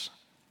prophecies.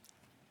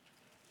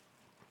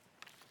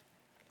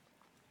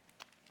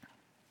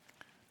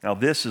 Now,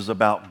 this is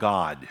about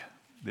God.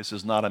 This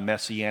is not a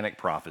messianic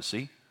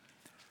prophecy,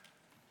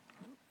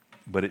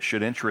 but it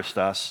should interest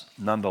us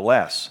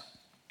nonetheless.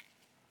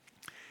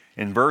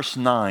 In verse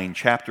 9,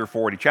 chapter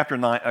 40,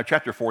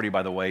 chapter 40,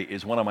 by the way,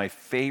 is one of my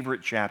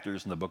favorite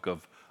chapters in the book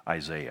of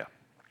Isaiah.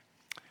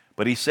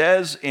 But he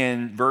says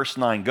in verse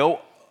 9, go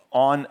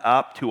on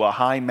up to a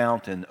high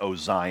mountain, O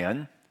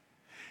Zion,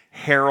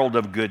 herald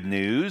of good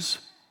news.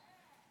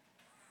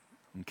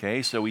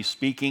 Okay, so he's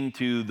speaking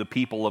to the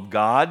people of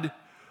God.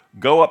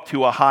 Go up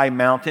to a high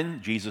mountain.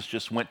 Jesus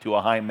just went to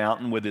a high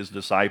mountain with his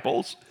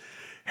disciples.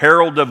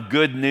 Herald of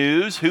good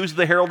news. Who's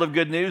the herald of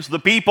good news? The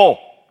people.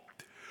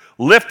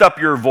 Lift up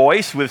your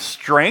voice with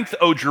strength,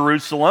 O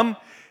Jerusalem,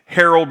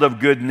 herald of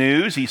good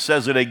news. He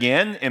says it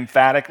again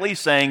emphatically,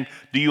 saying,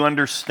 do you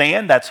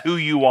understand that's who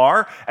you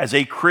are? As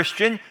a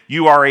Christian,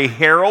 you are a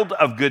herald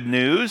of good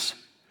news.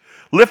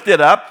 Lift it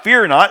up,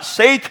 fear not.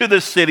 Say to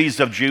the cities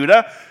of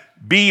Judah,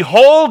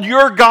 behold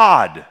your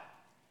God.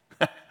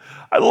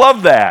 I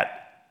love that.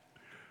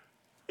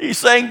 He's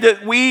saying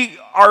that we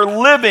are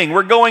living,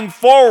 we're going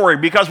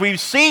forward because we've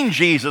seen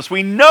Jesus.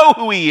 We know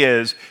who he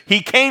is.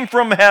 He came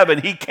from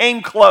heaven. He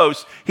came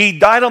close. He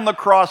died on the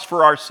cross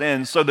for our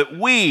sins so that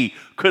we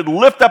could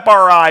lift up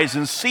our eyes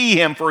and see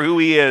him for who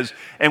he is.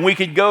 And we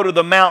could go to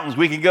the mountains.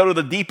 We could go to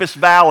the deepest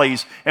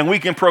valleys and we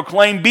can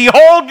proclaim,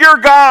 behold your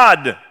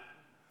God.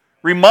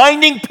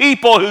 Reminding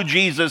people who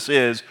Jesus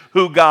is,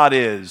 who God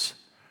is.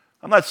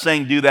 I'm not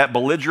saying do that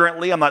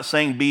belligerently. I'm not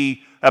saying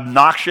be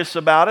obnoxious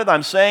about it.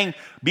 I'm saying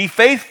be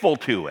faithful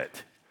to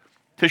it,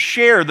 to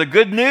share the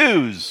good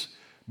news.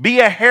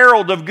 Be a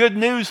herald of good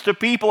news to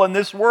people in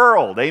this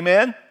world.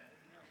 Amen?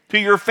 To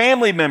your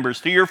family members,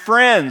 to your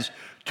friends,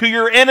 to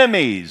your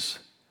enemies.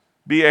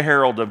 Be a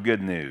herald of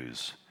good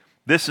news.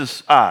 This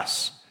is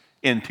us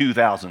in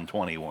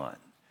 2021.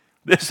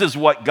 This is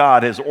what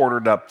God has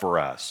ordered up for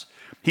us.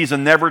 He's a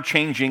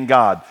never-changing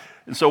God.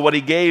 And so what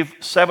he gave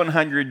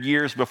 700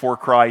 years before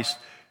Christ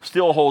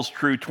still holds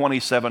true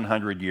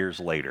 2,700 years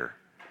later.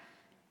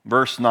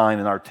 Verse 9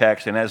 in our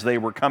text, and as they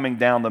were coming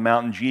down the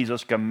mountain,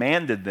 Jesus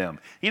commanded them.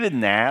 He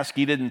didn't ask.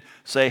 He didn't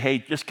say, hey,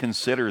 just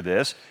consider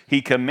this.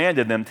 He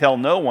commanded them, tell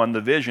no one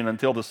the vision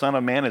until the Son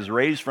of Man is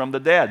raised from the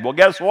dead. Well,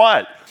 guess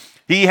what?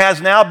 He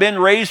has now been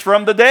raised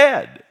from the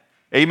dead.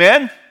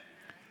 Amen?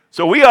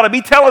 So we ought to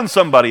be telling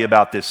somebody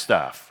about this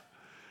stuff.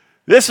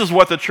 This is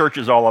what the church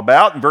is all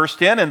about. In verse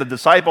 10, and the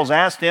disciples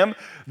asked him,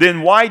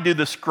 then why do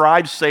the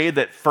scribes say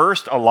that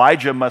first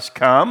Elijah must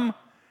come?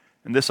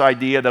 And this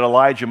idea that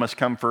Elijah must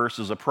come first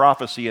is a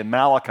prophecy in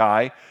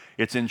Malachi.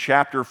 It's in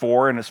chapter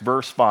 4 and it's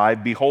verse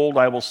 5. Behold,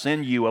 I will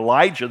send you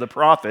Elijah the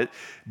prophet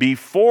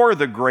before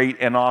the great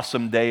and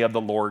awesome day of the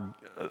Lord,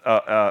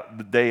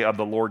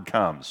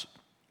 comes.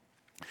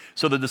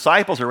 So the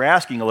disciples are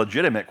asking a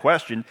legitimate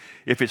question.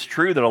 If it's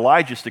true that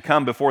Elijah is to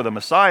come before the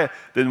Messiah,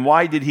 then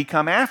why did he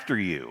come after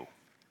you?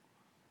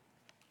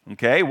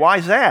 Okay, why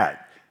is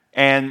that?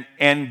 And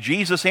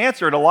Jesus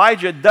answered,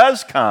 Elijah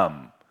does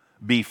come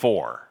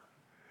before.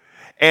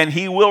 and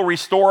he will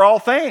restore all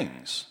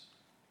things.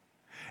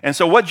 And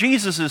so what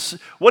Jesus is,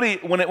 what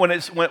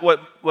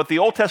the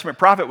Old Testament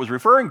prophet was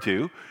referring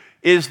to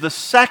is the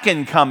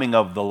second coming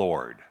of the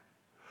Lord.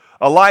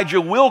 Elijah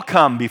will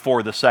come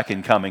before the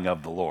second coming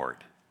of the Lord.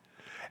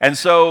 And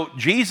so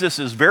Jesus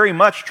is very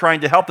much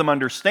trying to help them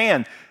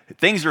understand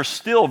things are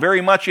still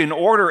very much in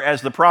order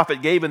as the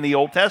prophet gave in the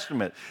Old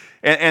Testament.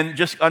 And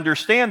just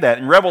understand that.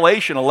 In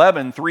Revelation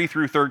 11, 3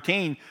 through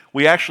 13,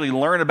 we actually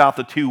learn about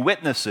the two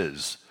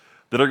witnesses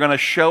that are going to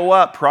show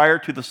up prior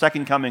to the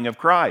second coming of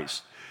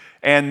Christ.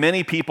 And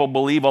many people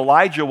believe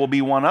Elijah will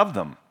be one of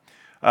them.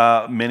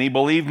 Many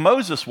believe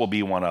Moses will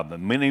be one of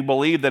them. Many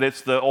believe that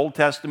it's the Old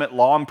Testament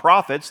law and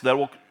prophets that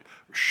will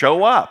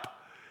show up.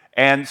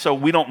 And so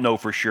we don't know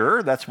for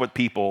sure. That's what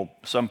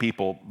some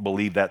people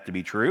believe that to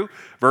be true.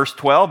 Verse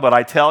 12, but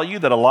I tell you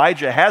that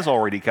Elijah has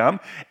already come,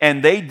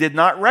 and they did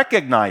not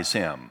recognize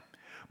him,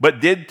 but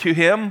did to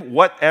him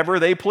whatever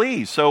they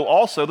pleased. So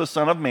also the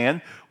Son of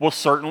Man will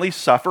certainly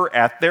suffer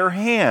at their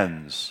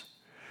hands.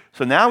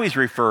 So now he's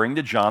referring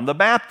to John the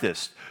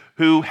Baptist,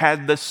 who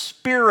had the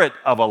spirit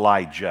of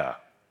Elijah.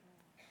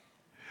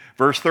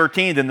 Verse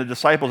 13, then the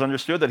disciples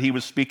understood that he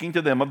was speaking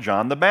to them of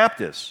John the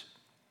Baptist.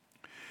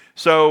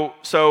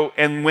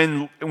 And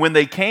when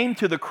they came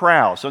to the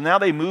crowd, so now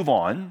they move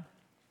on.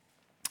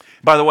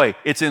 By the way,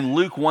 it's in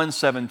Luke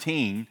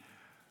 1:17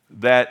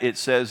 that it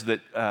says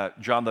that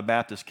John the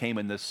Baptist came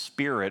in the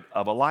spirit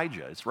of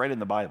Elijah. It's right in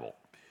the Bible.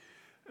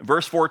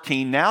 Verse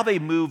 14, now they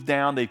moved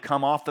down, they've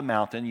come off the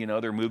mountain,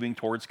 they're moving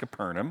towards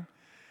Capernaum.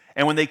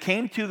 And when they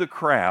came to the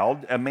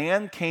crowd, a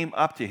man came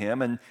up to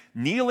him and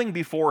kneeling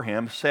before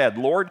him said,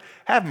 Lord,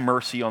 have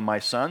mercy on my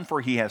son,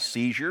 for he has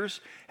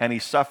seizures and he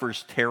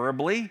suffers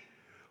terribly.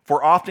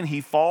 For often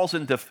he falls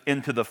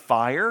into the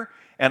fire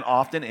and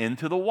often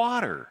into the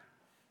water.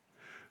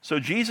 So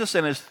Jesus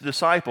and his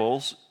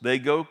disciples, they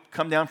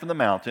come down from the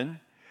mountain,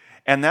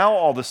 and now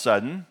all of a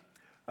sudden,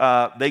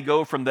 they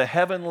go from the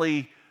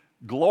heavenly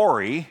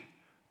glory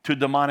to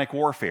demonic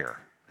warfare.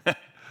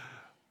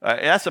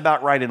 That's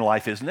about right in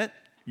life, isn't it?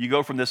 You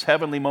go from this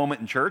heavenly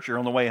moment in church, you're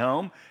on the way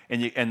home,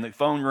 and the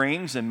phone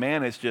rings, and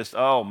man, it's just,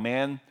 oh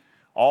man,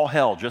 all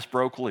hell just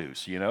broke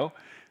loose,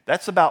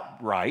 That's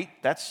about right.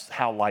 That's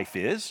how life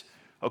is.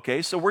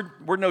 Okay, so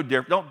we're no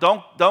different.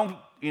 Don't,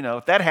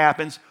 if that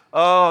happens,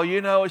 oh,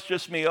 it's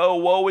just me. Oh,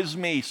 woe is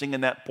me,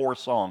 singing that poor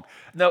song.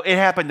 No, it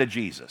happened to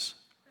Jesus.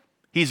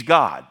 He's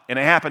God, and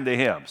it happened to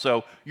him.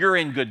 So you're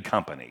in good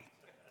company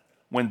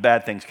when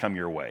bad things come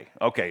your way.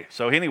 Okay,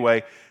 so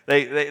anyway,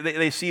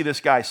 they see this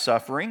guy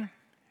suffering,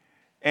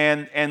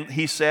 and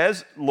he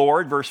says,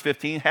 Lord, verse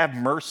 15, have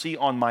mercy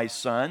on my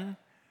son.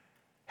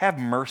 Have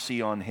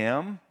mercy on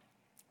him.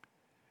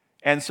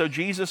 And so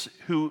Jesus,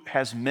 who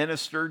has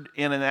ministered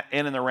in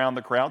and around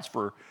the crowds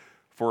for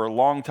a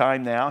long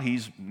time now,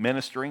 he's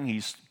ministering.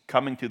 He's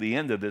coming to the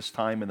end of this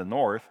time in the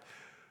north.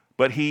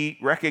 But he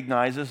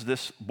recognizes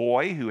this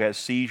boy who has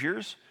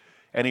seizures,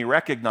 and he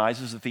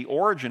recognizes that the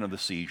origin of the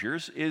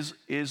seizures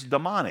is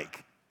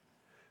demonic.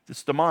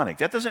 It's demonic.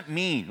 That doesn't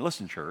mean,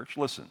 listen, church,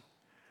 listen.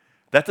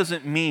 That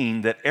doesn't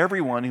mean that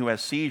everyone who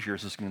has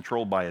seizures is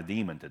controlled by a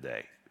demon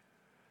today,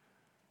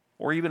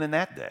 or even in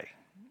that day.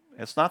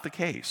 It's not the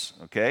case,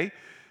 okay?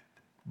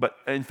 But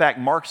in fact,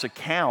 Mark's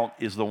account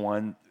is the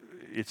one,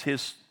 it's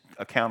his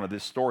account of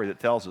this story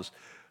that tells us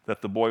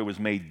that the boy was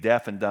made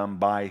deaf and dumb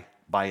by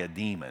a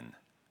demon.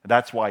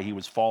 That's why he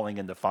was falling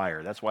into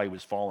fire. That's why he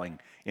was falling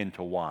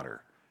into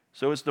water.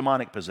 So it's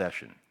demonic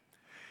possession.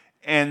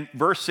 And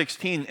verse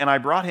 16, and I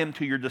brought him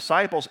to your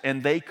disciples,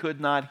 and they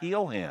could not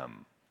heal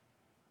him.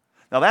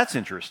 Now that's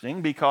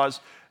interesting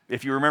because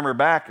if you remember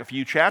back a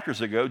few chapters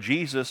ago,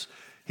 Jesus,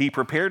 he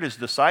prepared his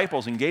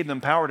disciples and gave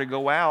them power to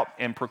go out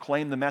and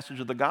proclaim the message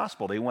of the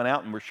gospel. They went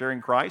out and were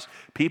sharing Christ.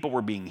 People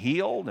were being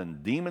healed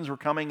and demons were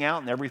coming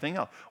out and everything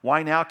else.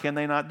 Why now can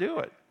they not do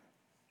it?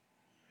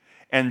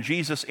 And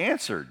Jesus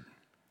answered,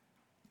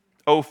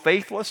 O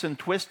faithless and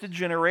twisted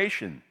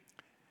generation.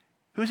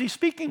 Who's he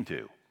speaking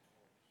to?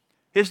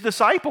 His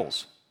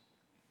disciples.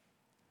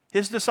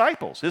 His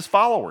disciples, his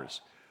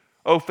followers.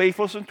 O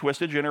faithless and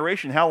twisted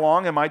generation, how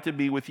long am I to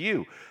be with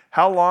you?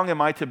 How long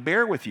am I to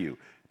bear with you?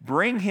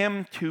 Bring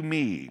him to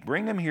me.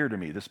 Bring him here to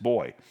me, this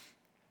boy.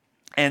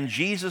 And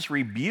Jesus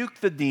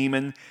rebuked the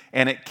demon,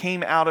 and it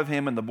came out of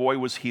him, and the boy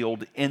was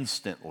healed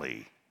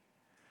instantly.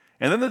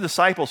 And then the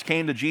disciples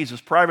came to Jesus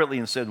privately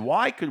and said,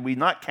 why could we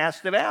not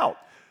cast it out?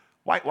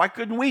 Why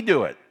couldn't we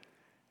do it?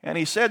 And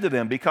he said to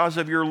them, because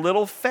of your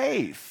little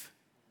faith.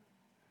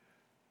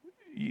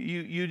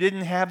 You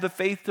didn't have the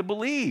faith to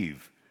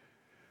believe.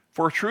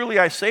 For truly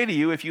I say to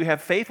you, if you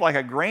have faith like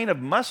a grain of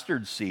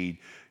mustard seed,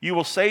 you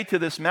will say to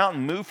this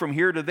mountain, move from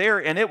here to there,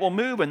 and it will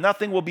move, and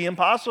nothing will be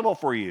impossible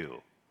for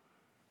you.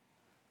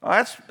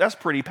 Well, that's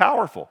pretty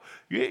powerful.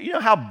 You know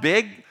how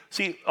big?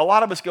 See, a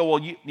lot of us go,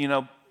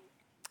 well,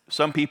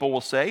 some people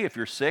will say if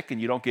you're sick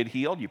and you don't get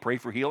healed, you pray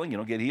for healing, you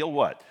don't get healed,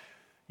 what?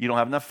 You don't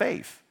have enough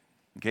faith.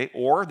 Okay?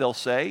 Or they'll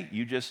say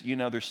you just,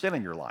 there's sin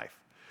in your life.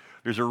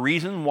 There's a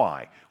reason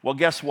why. Well,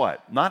 guess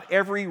what? Not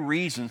every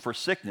reason for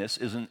sickness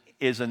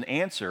is an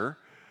answer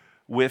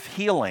with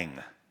healing.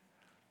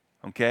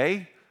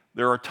 Okay?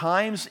 There are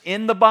times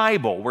in the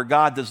Bible where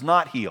God does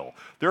not heal.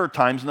 There are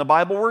times in the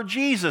Bible where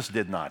Jesus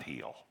did not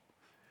heal.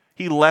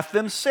 He left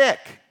them sick.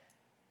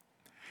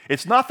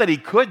 It's not that he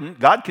couldn't.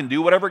 God can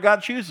do whatever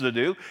God chooses to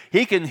do.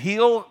 He can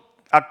heal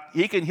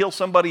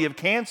somebody of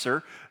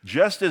cancer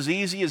just as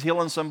easy as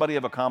healing somebody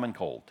of a common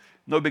cold.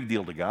 No big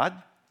deal to God.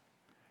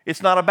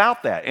 It's not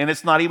about that. And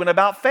it's not even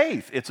about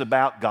faith. It's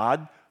about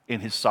God in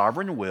his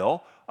sovereign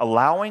will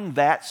allowing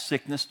that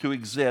sickness to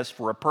exist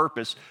for a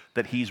purpose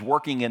that he's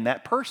working in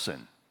that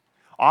person.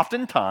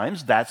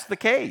 Oftentimes, that's the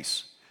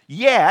case.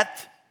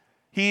 Yet,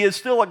 he is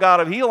still a God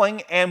of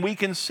healing, and we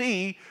can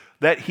see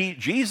that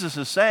Jesus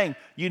is saying,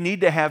 you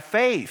need to have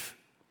faith.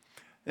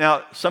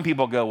 Now, some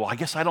people go, well, I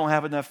guess I don't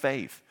have enough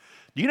faith.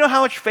 Do you know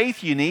how much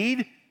faith you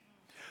need?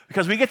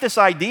 Because we get this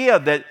idea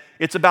that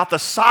it's about the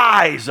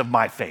size of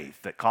my faith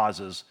that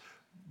causes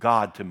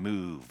God to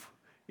move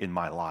in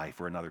my life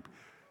or another.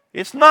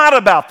 It's not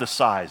about the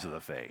size of the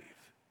faith.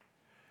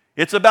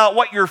 It's about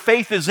what your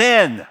faith is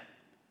in.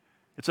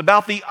 It's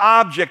about the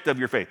object of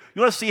your faith.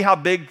 You want to see how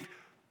big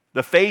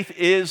the faith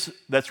is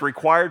that's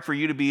required for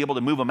you to be able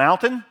to move a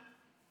mountain?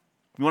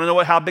 You want to know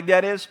how big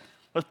that is?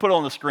 Let's put it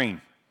on the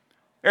screen.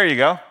 There you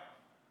go.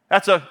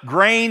 That's a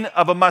grain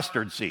of a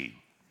mustard seed.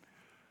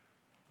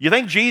 You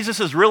think Jesus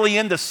is really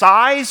into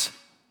size?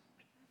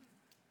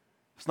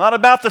 It's not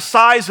about the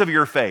size of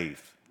your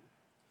faith.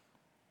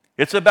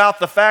 It's about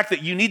the fact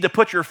that you need to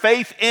put your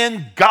faith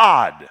in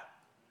God.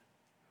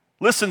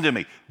 Listen to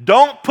me.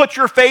 Don't put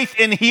your faith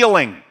in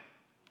healing.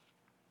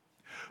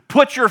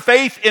 Put your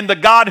faith in the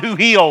God who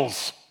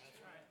heals.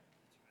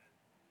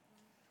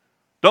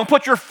 Don't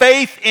put your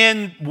faith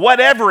in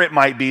whatever it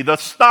might be, the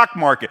stock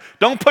market.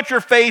 Don't put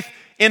your faith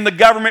in the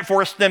government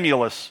for a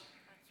stimulus.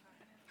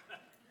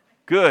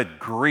 Good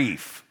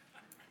grief.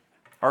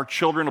 Our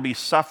children will be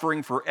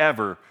suffering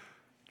forever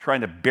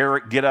trying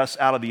to get us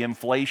out of the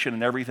inflation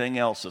and everything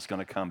else that's going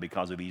to come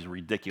because of these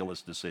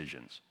ridiculous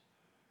decisions.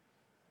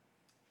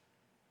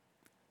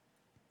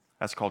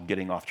 That's called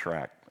getting off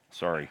track.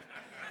 Sorry.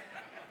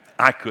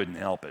 I couldn't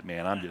help it,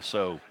 man. I'm just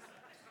so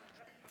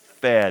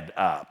fed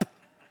up.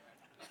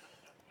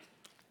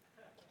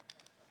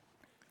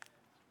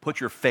 Put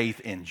your faith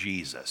in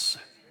Jesus.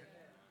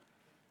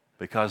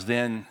 Because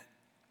then,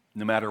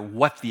 no matter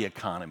what the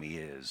economy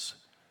is,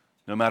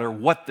 no matter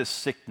what the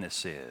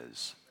sickness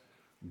is,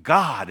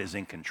 God is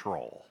in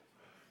control.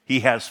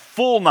 He has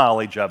full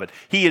knowledge of it.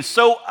 He is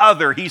so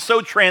other. He's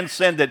so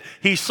transcendent.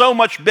 He's so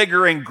much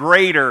bigger and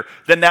greater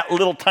than that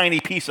little tiny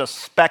piece of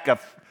speck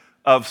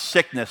of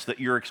sickness that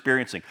you're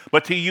experiencing.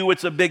 But to you,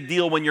 it's a big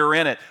deal when you're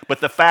in it.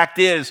 But the fact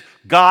is,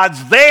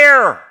 God's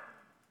there.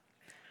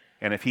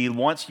 And if he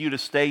wants you to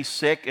stay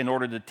sick in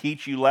order to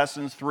teach you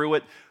lessons through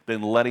it,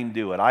 then let him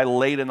do it. I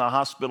laid in the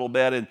hospital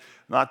bed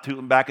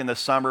and back in the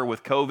summer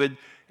with COVID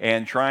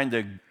and trying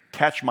to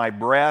catch my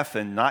breath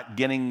and not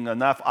getting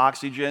enough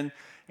oxygen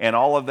and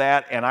all of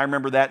that. And I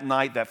remember that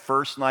night, that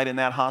first night in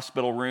that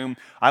hospital room,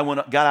 I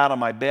got out of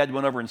my bed,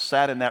 went over and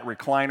sat in that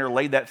recliner,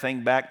 laid that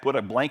thing back, put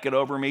a blanket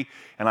over me,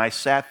 and I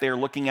sat there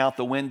looking out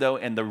the window,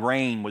 and the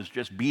rain was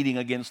just beating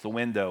against the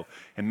window.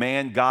 And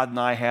man, God and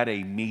I had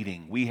a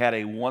meeting. We had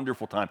a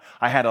wonderful time.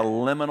 I had a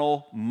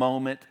liminal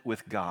moment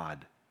with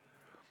God.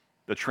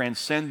 The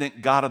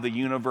transcendent God of the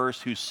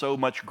universe, who's so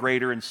much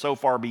greater and so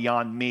far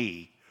beyond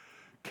me,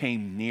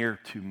 came near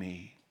to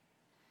me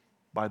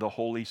by the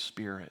Holy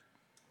Spirit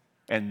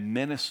and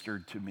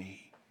ministered to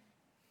me.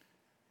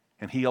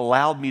 And he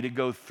allowed me to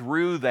go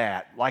through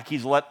that like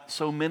he's let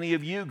so many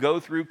of you go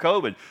through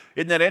COVID.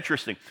 Isn't that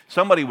interesting?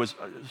 Somebody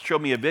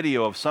showed me a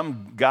video of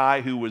some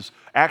guy who was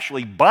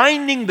actually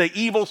binding the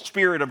evil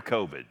spirit of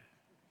COVID.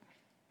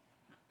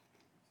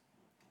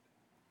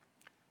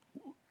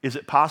 Is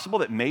it possible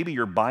that maybe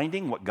you're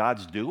binding what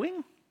God's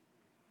doing?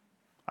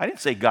 I didn't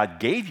say God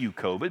gave you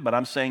COVID, but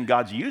I'm saying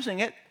God's using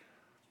it.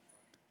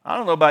 I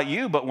don't know about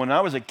you, but when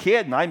I was a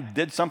kid and I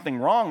did something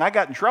wrong, I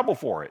got in trouble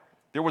for it.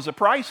 There was a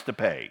price to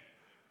pay.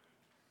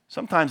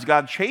 Sometimes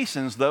God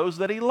chastens those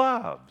that he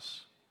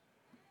loves.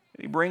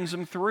 He brings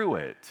them through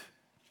it.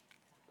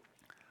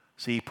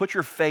 See, put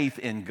your faith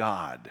in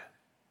God.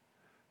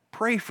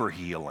 Pray for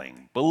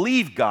healing.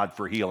 Believe God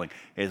for healing.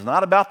 It's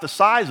not about the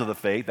size of the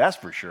faith, that's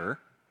for sure.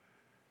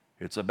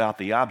 It's about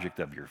the object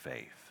of your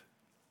faith.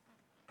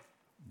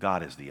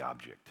 God is the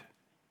object.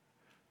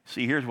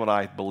 See, here's what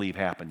I believe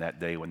happened that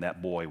day when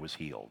that boy was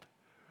healed.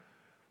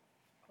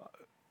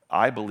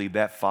 I believe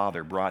that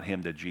father brought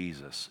him to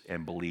Jesus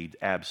and believed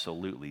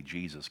absolutely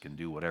Jesus can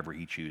do whatever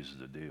he chooses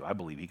to do. I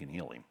believe he can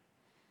heal him.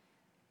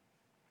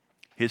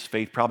 His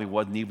faith probably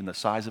wasn't even the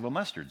size of a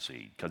mustard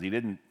seed because he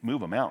didn't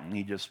move a mountain.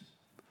 He just,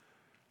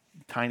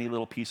 tiny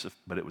little piece of,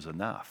 but it was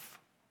enough.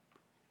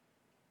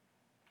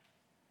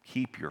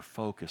 Keep your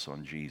focus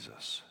on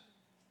Jesus.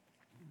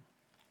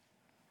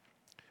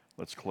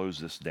 Let's close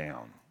this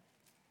down.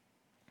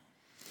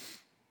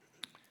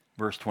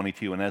 Verse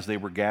 22, and as they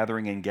were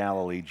gathering in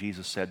Galilee,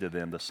 Jesus said to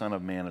them, the Son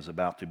of Man is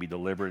about to be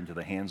delivered into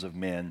the hands of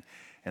men,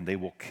 and they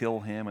will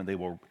kill him,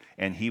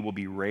 and he will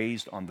be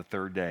raised on the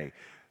third day.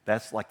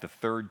 That's like the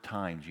third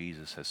time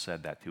Jesus has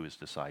said that to his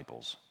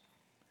disciples.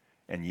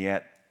 And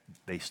yet,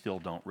 they still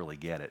don't really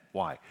get it.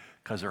 Why?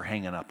 Because they're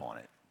hanging up on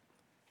it.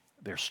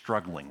 They're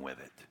struggling with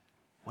it.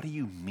 What do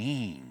you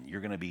mean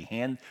you're going to be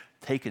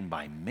taken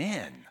by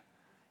men?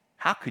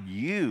 How could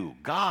you,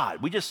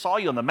 God, we just saw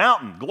you on the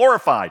mountain,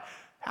 glorified.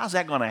 How's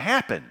that going to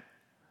happen?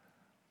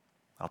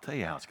 I'll tell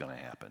you how it's going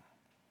to happen.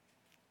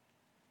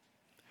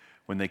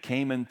 When they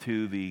came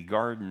into the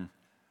garden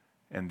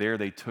and there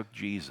they took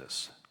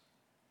Jesus,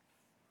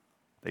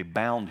 they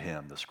bound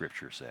him, the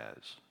scripture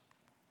says.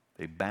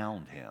 They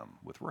bound him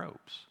with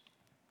ropes.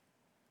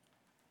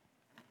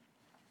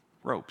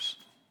 Ropes.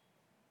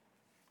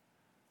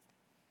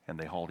 And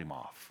they hauled him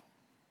off.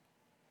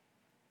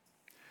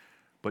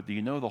 But do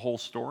you know the whole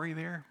story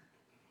there?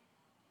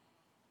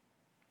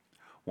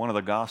 One of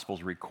the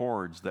Gospels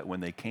records that when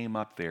they came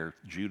up there,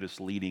 Judas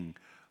leading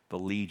the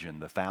legion,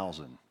 the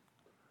 1,000,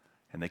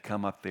 and they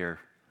come up there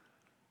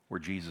where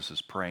Jesus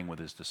is praying with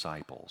his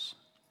disciples.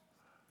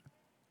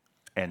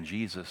 And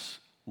Jesus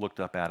looked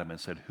up at him and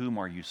said, "Whom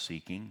are you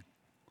seeking?"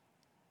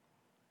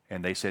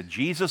 And they said,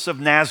 "Jesus of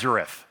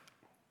Nazareth."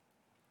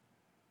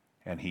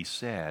 And he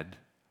said,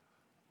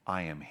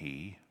 "I am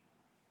he."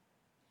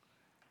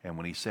 And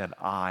when he said,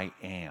 "I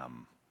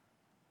am,"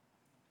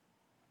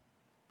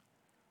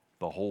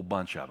 the whole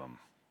bunch of them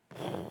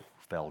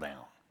fell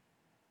down.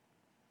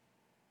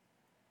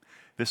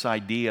 This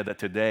idea that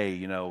today,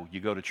 you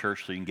go to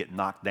church so you can get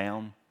knocked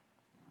down,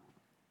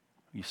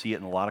 you see it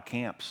in a lot of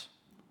camps.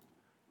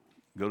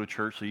 Go to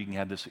church so you can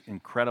have this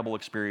incredible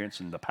experience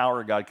and the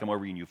power of God come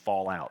over you and you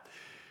fall out.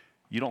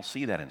 You don't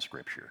see that in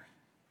Scripture.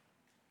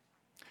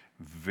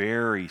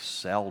 Very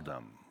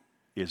seldom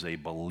is a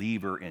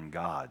believer in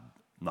God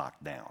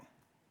knocked down.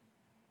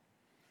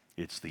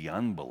 It's the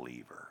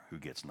unbeliever who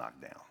gets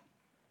knocked down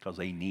because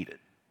they need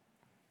it.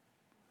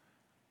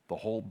 The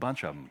whole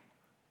bunch of them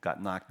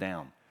got knocked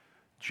down.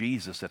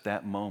 Jesus at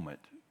that moment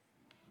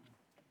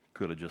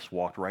could have just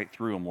walked right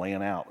through them,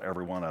 laying out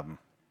every one of them,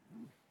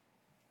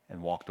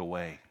 and walked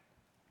away.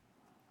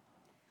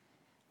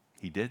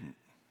 He didn't.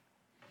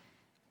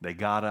 They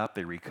got up,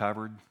 they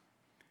recovered,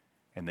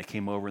 and they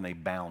came over and they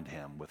bound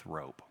him with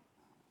rope.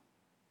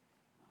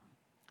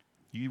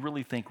 You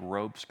really think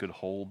ropes could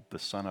hold the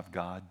Son of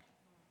God?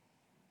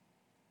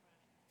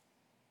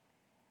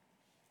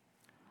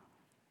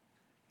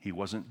 He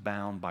wasn't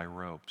bound by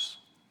ropes.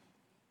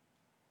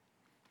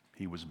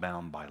 He was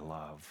bound by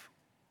love.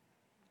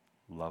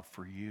 Love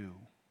for you,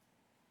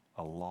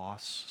 a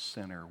lost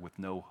sinner with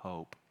no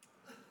hope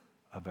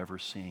of ever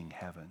seeing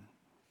heaven.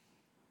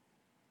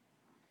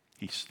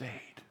 He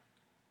stayed.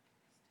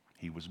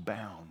 He was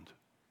bound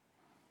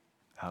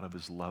out of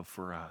his love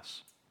for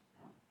us.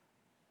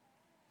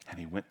 And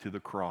he went to the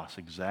cross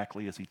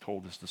exactly as he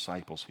told his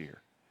disciples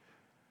here.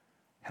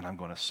 And I'm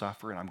going to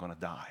suffer and I'm going to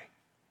die.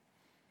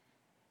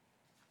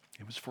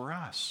 It was for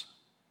us.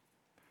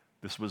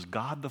 This was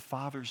God the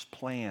Father's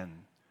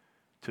plan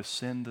to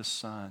send the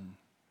Son.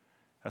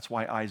 That's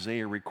why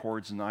Isaiah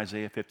records in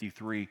Isaiah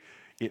 53,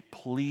 it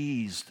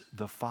pleased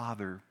the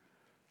Father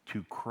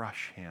to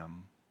crush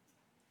him.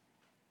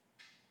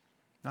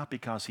 Not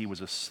because he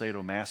was a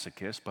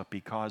sadomasochist, but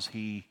because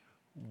he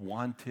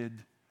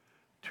wanted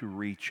to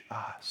reach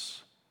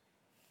us.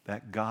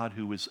 That God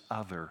who is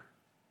other,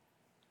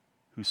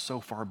 who's so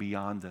far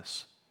beyond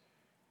us,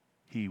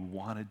 he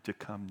wanted to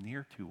come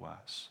near to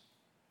us.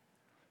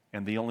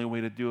 And the only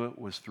way to do it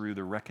was through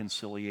the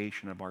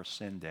reconciliation of our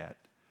sin debt.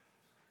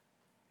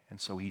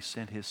 And so he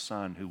sent his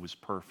Son, who was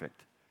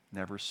perfect,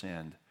 never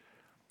sinned,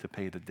 to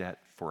pay the debt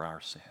for our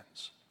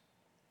sins.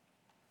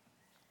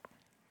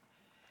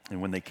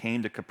 And when they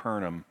came to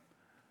Capernaum,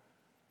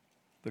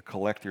 the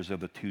collectors of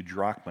the 2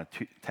 drachma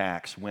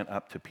tax went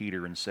up to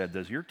Peter and said,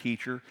 "Does your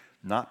teacher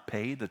not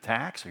pay the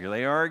tax?" Here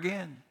they are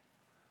again,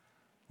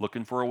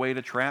 looking for a way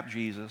to trap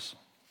Jesus.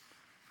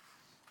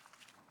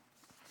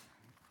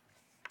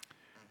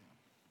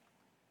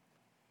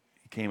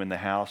 He came in the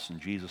house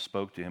and Jesus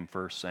spoke to him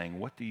first, saying,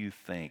 "What do you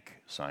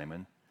think,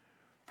 Simon?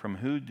 From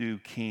who do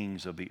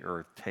kings of the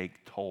earth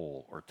take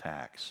toll or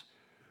tax?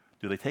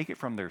 Do they take it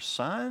from their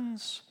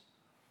sons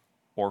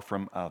or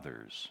from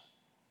others?"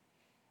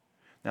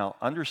 Now,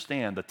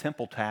 understand the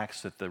temple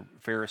tax that the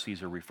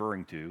Pharisees are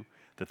referring to,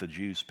 that the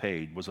Jews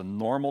paid, was a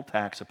normal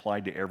tax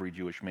applied to every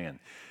Jewish man.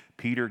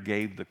 Peter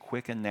gave the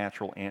quick and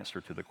natural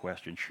answer to the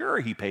question. Sure,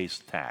 he pays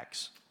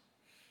tax.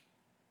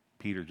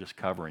 Peter just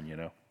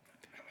covering,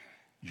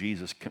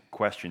 Jesus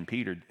questioned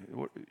Peter,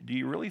 "Do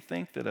you really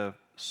think that a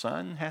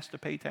son has to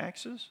pay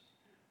taxes?"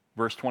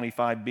 Verse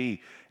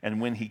 25b,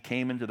 and when he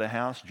came into the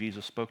house,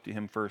 Jesus spoke to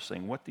him first,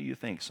 saying, "What do you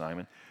think,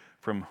 Simon?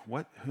 From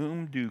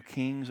whom do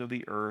kings of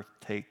the earth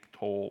take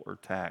toll or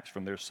tax?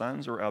 From their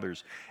sons or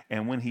others?"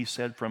 And when he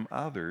said from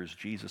others,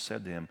 Jesus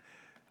said to him,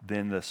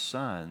 "Then the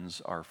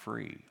sons are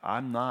free.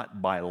 I'm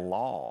not by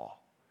law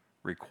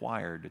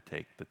required to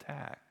take the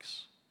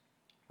tax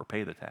or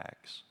pay the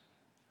tax.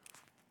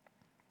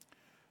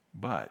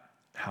 But,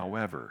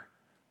 however,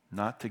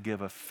 not to give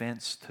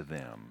offense to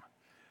them,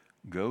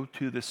 go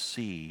to the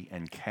sea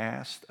and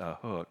cast a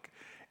hook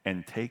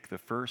and take the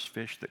first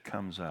fish that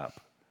comes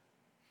up.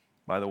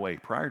 By the way,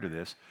 prior to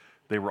this,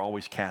 they were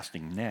always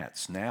casting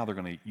nets. Now they're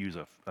going to use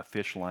a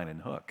fish line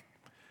and hook.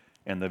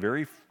 And the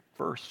very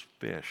first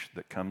fish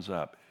that comes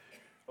up,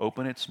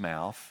 open its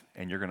mouth,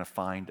 and you're going to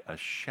find a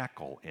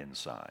shekel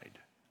inside.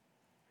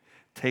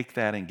 Take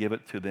that and give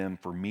it to them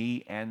for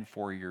me and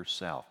for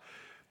yourself.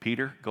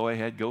 Peter, go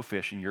ahead, go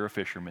fishing. You're a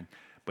fisherman.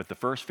 But the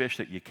first fish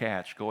that you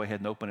catch, go ahead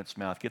and open its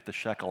mouth, get the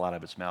shekel out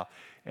of its mouth,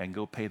 and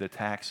go pay the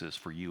taxes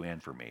for you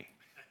and for me.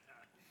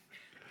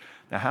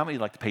 Now, how many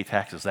like to pay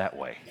taxes that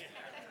way?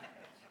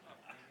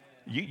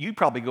 You'd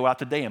probably go out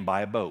today and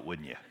buy a boat,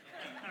 wouldn't you?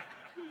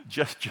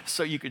 Just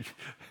so you could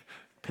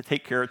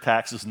take care of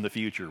taxes in the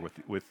future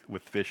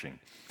with fishing.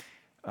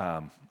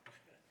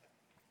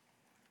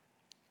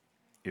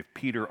 If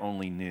Peter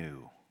only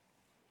knew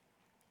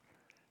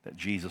that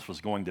Jesus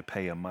was going to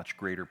pay a much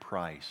greater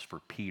price for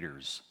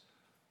Peter's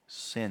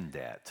sin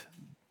debt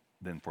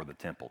than for the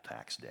temple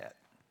tax debt.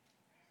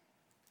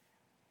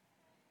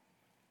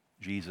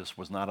 Jesus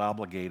was not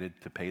obligated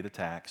to pay the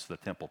tax, the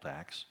temple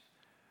tax,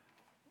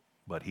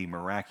 but he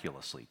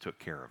miraculously took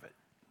care of it.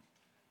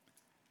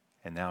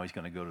 And now he's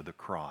going to go to the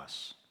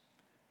cross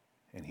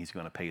and he's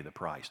going to pay the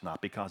price,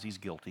 not because he's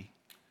guilty,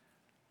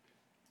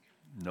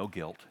 no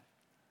guilt,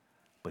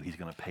 but he's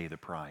going to pay the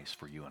price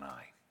for you and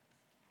I.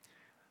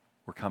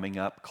 We're coming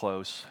up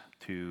close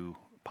to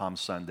Palm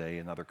Sunday,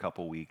 another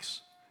couple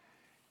weeks,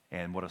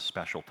 and what a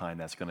special time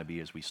that's going to be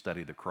as we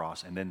study the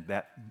cross. And then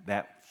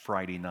that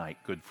Friday night,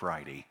 Good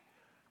Friday,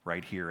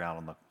 right here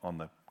out on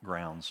the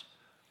grounds,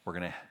 we're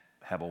going to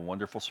have a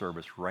wonderful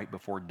service right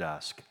before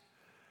dusk,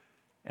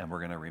 and we're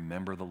going to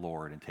remember the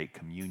Lord and take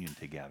communion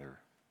together.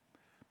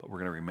 But we're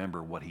going to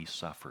remember what he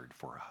suffered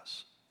for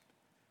us.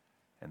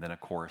 And then, of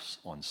course,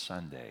 on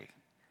Sunday,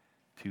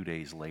 2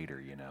 days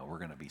later, we're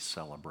going to be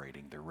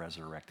celebrating the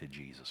resurrected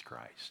Jesus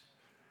Christ.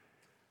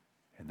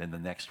 And then the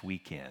next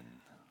weekend,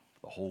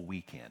 the whole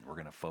weekend, we're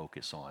going to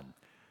focus on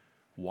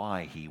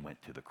why he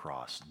went to the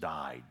cross,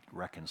 died,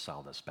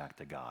 reconciled us back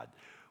to God,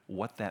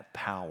 what that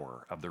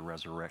power of the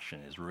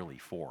resurrection is really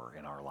for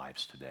in our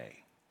lives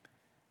today.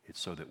 It's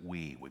so that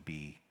we would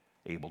be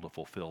able to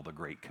fulfill the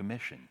Great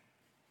Commission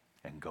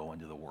and go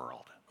into the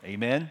world.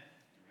 Amen?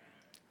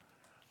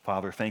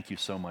 Father, thank you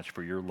so much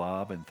for your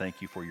love and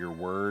thank you for your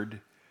word.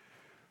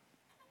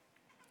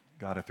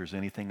 God, if there's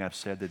anything I've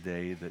said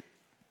today that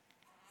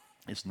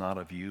is not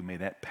of you, may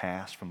that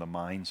pass from the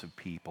minds of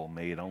people.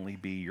 May it only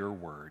be your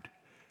word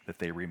that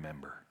they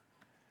remember.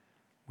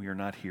 We are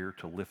not here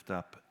to lift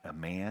up a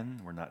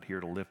man. We're not here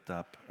to lift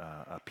up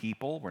a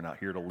people. We're not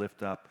here to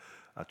lift up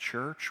a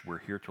church. We're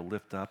here to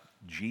lift up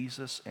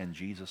Jesus and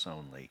Jesus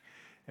only.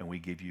 And we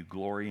give you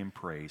glory and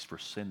praise for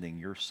sending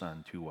your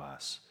Son to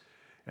us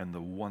and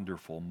the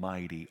wonderful,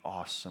 mighty,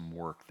 awesome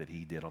work that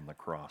he did on the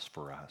cross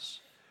for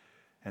us.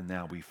 And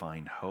now we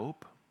find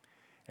hope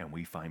and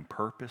we find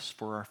purpose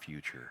for our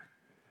future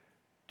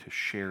to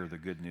share the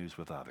good news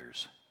with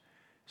others.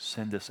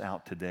 Send us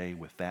out today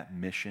with that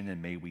mission,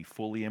 and may we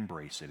fully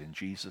embrace it. In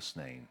Jesus'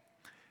 name,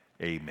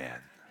 amen.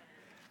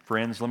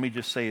 Friends, let me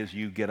just say as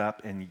you get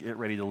up and get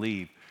ready to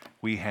leave,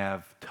 we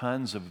have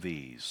tons of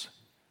these.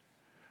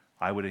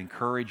 I would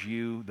encourage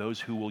you, those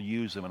who will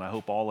use them, and I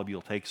hope all of you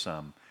will take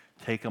some,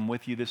 take them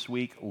with you this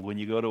week. When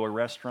you go to a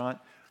restaurant,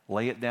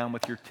 lay it down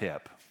with your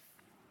tip.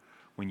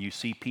 When you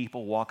see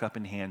people, walk up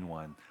and hand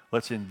one.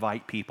 Let's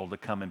invite people to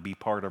come and be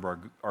part of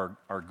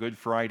our Good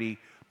Friday,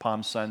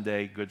 Palm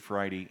Sunday, Good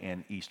Friday,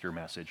 and Easter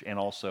message, and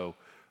also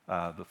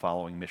the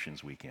following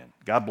missions weekend.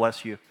 God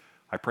bless you.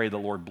 I pray the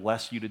Lord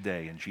bless you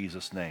today in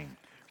Jesus' name.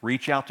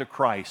 Reach out to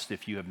Christ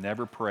if you have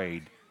never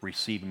prayed.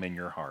 Receive him in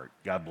your heart.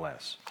 God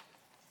bless.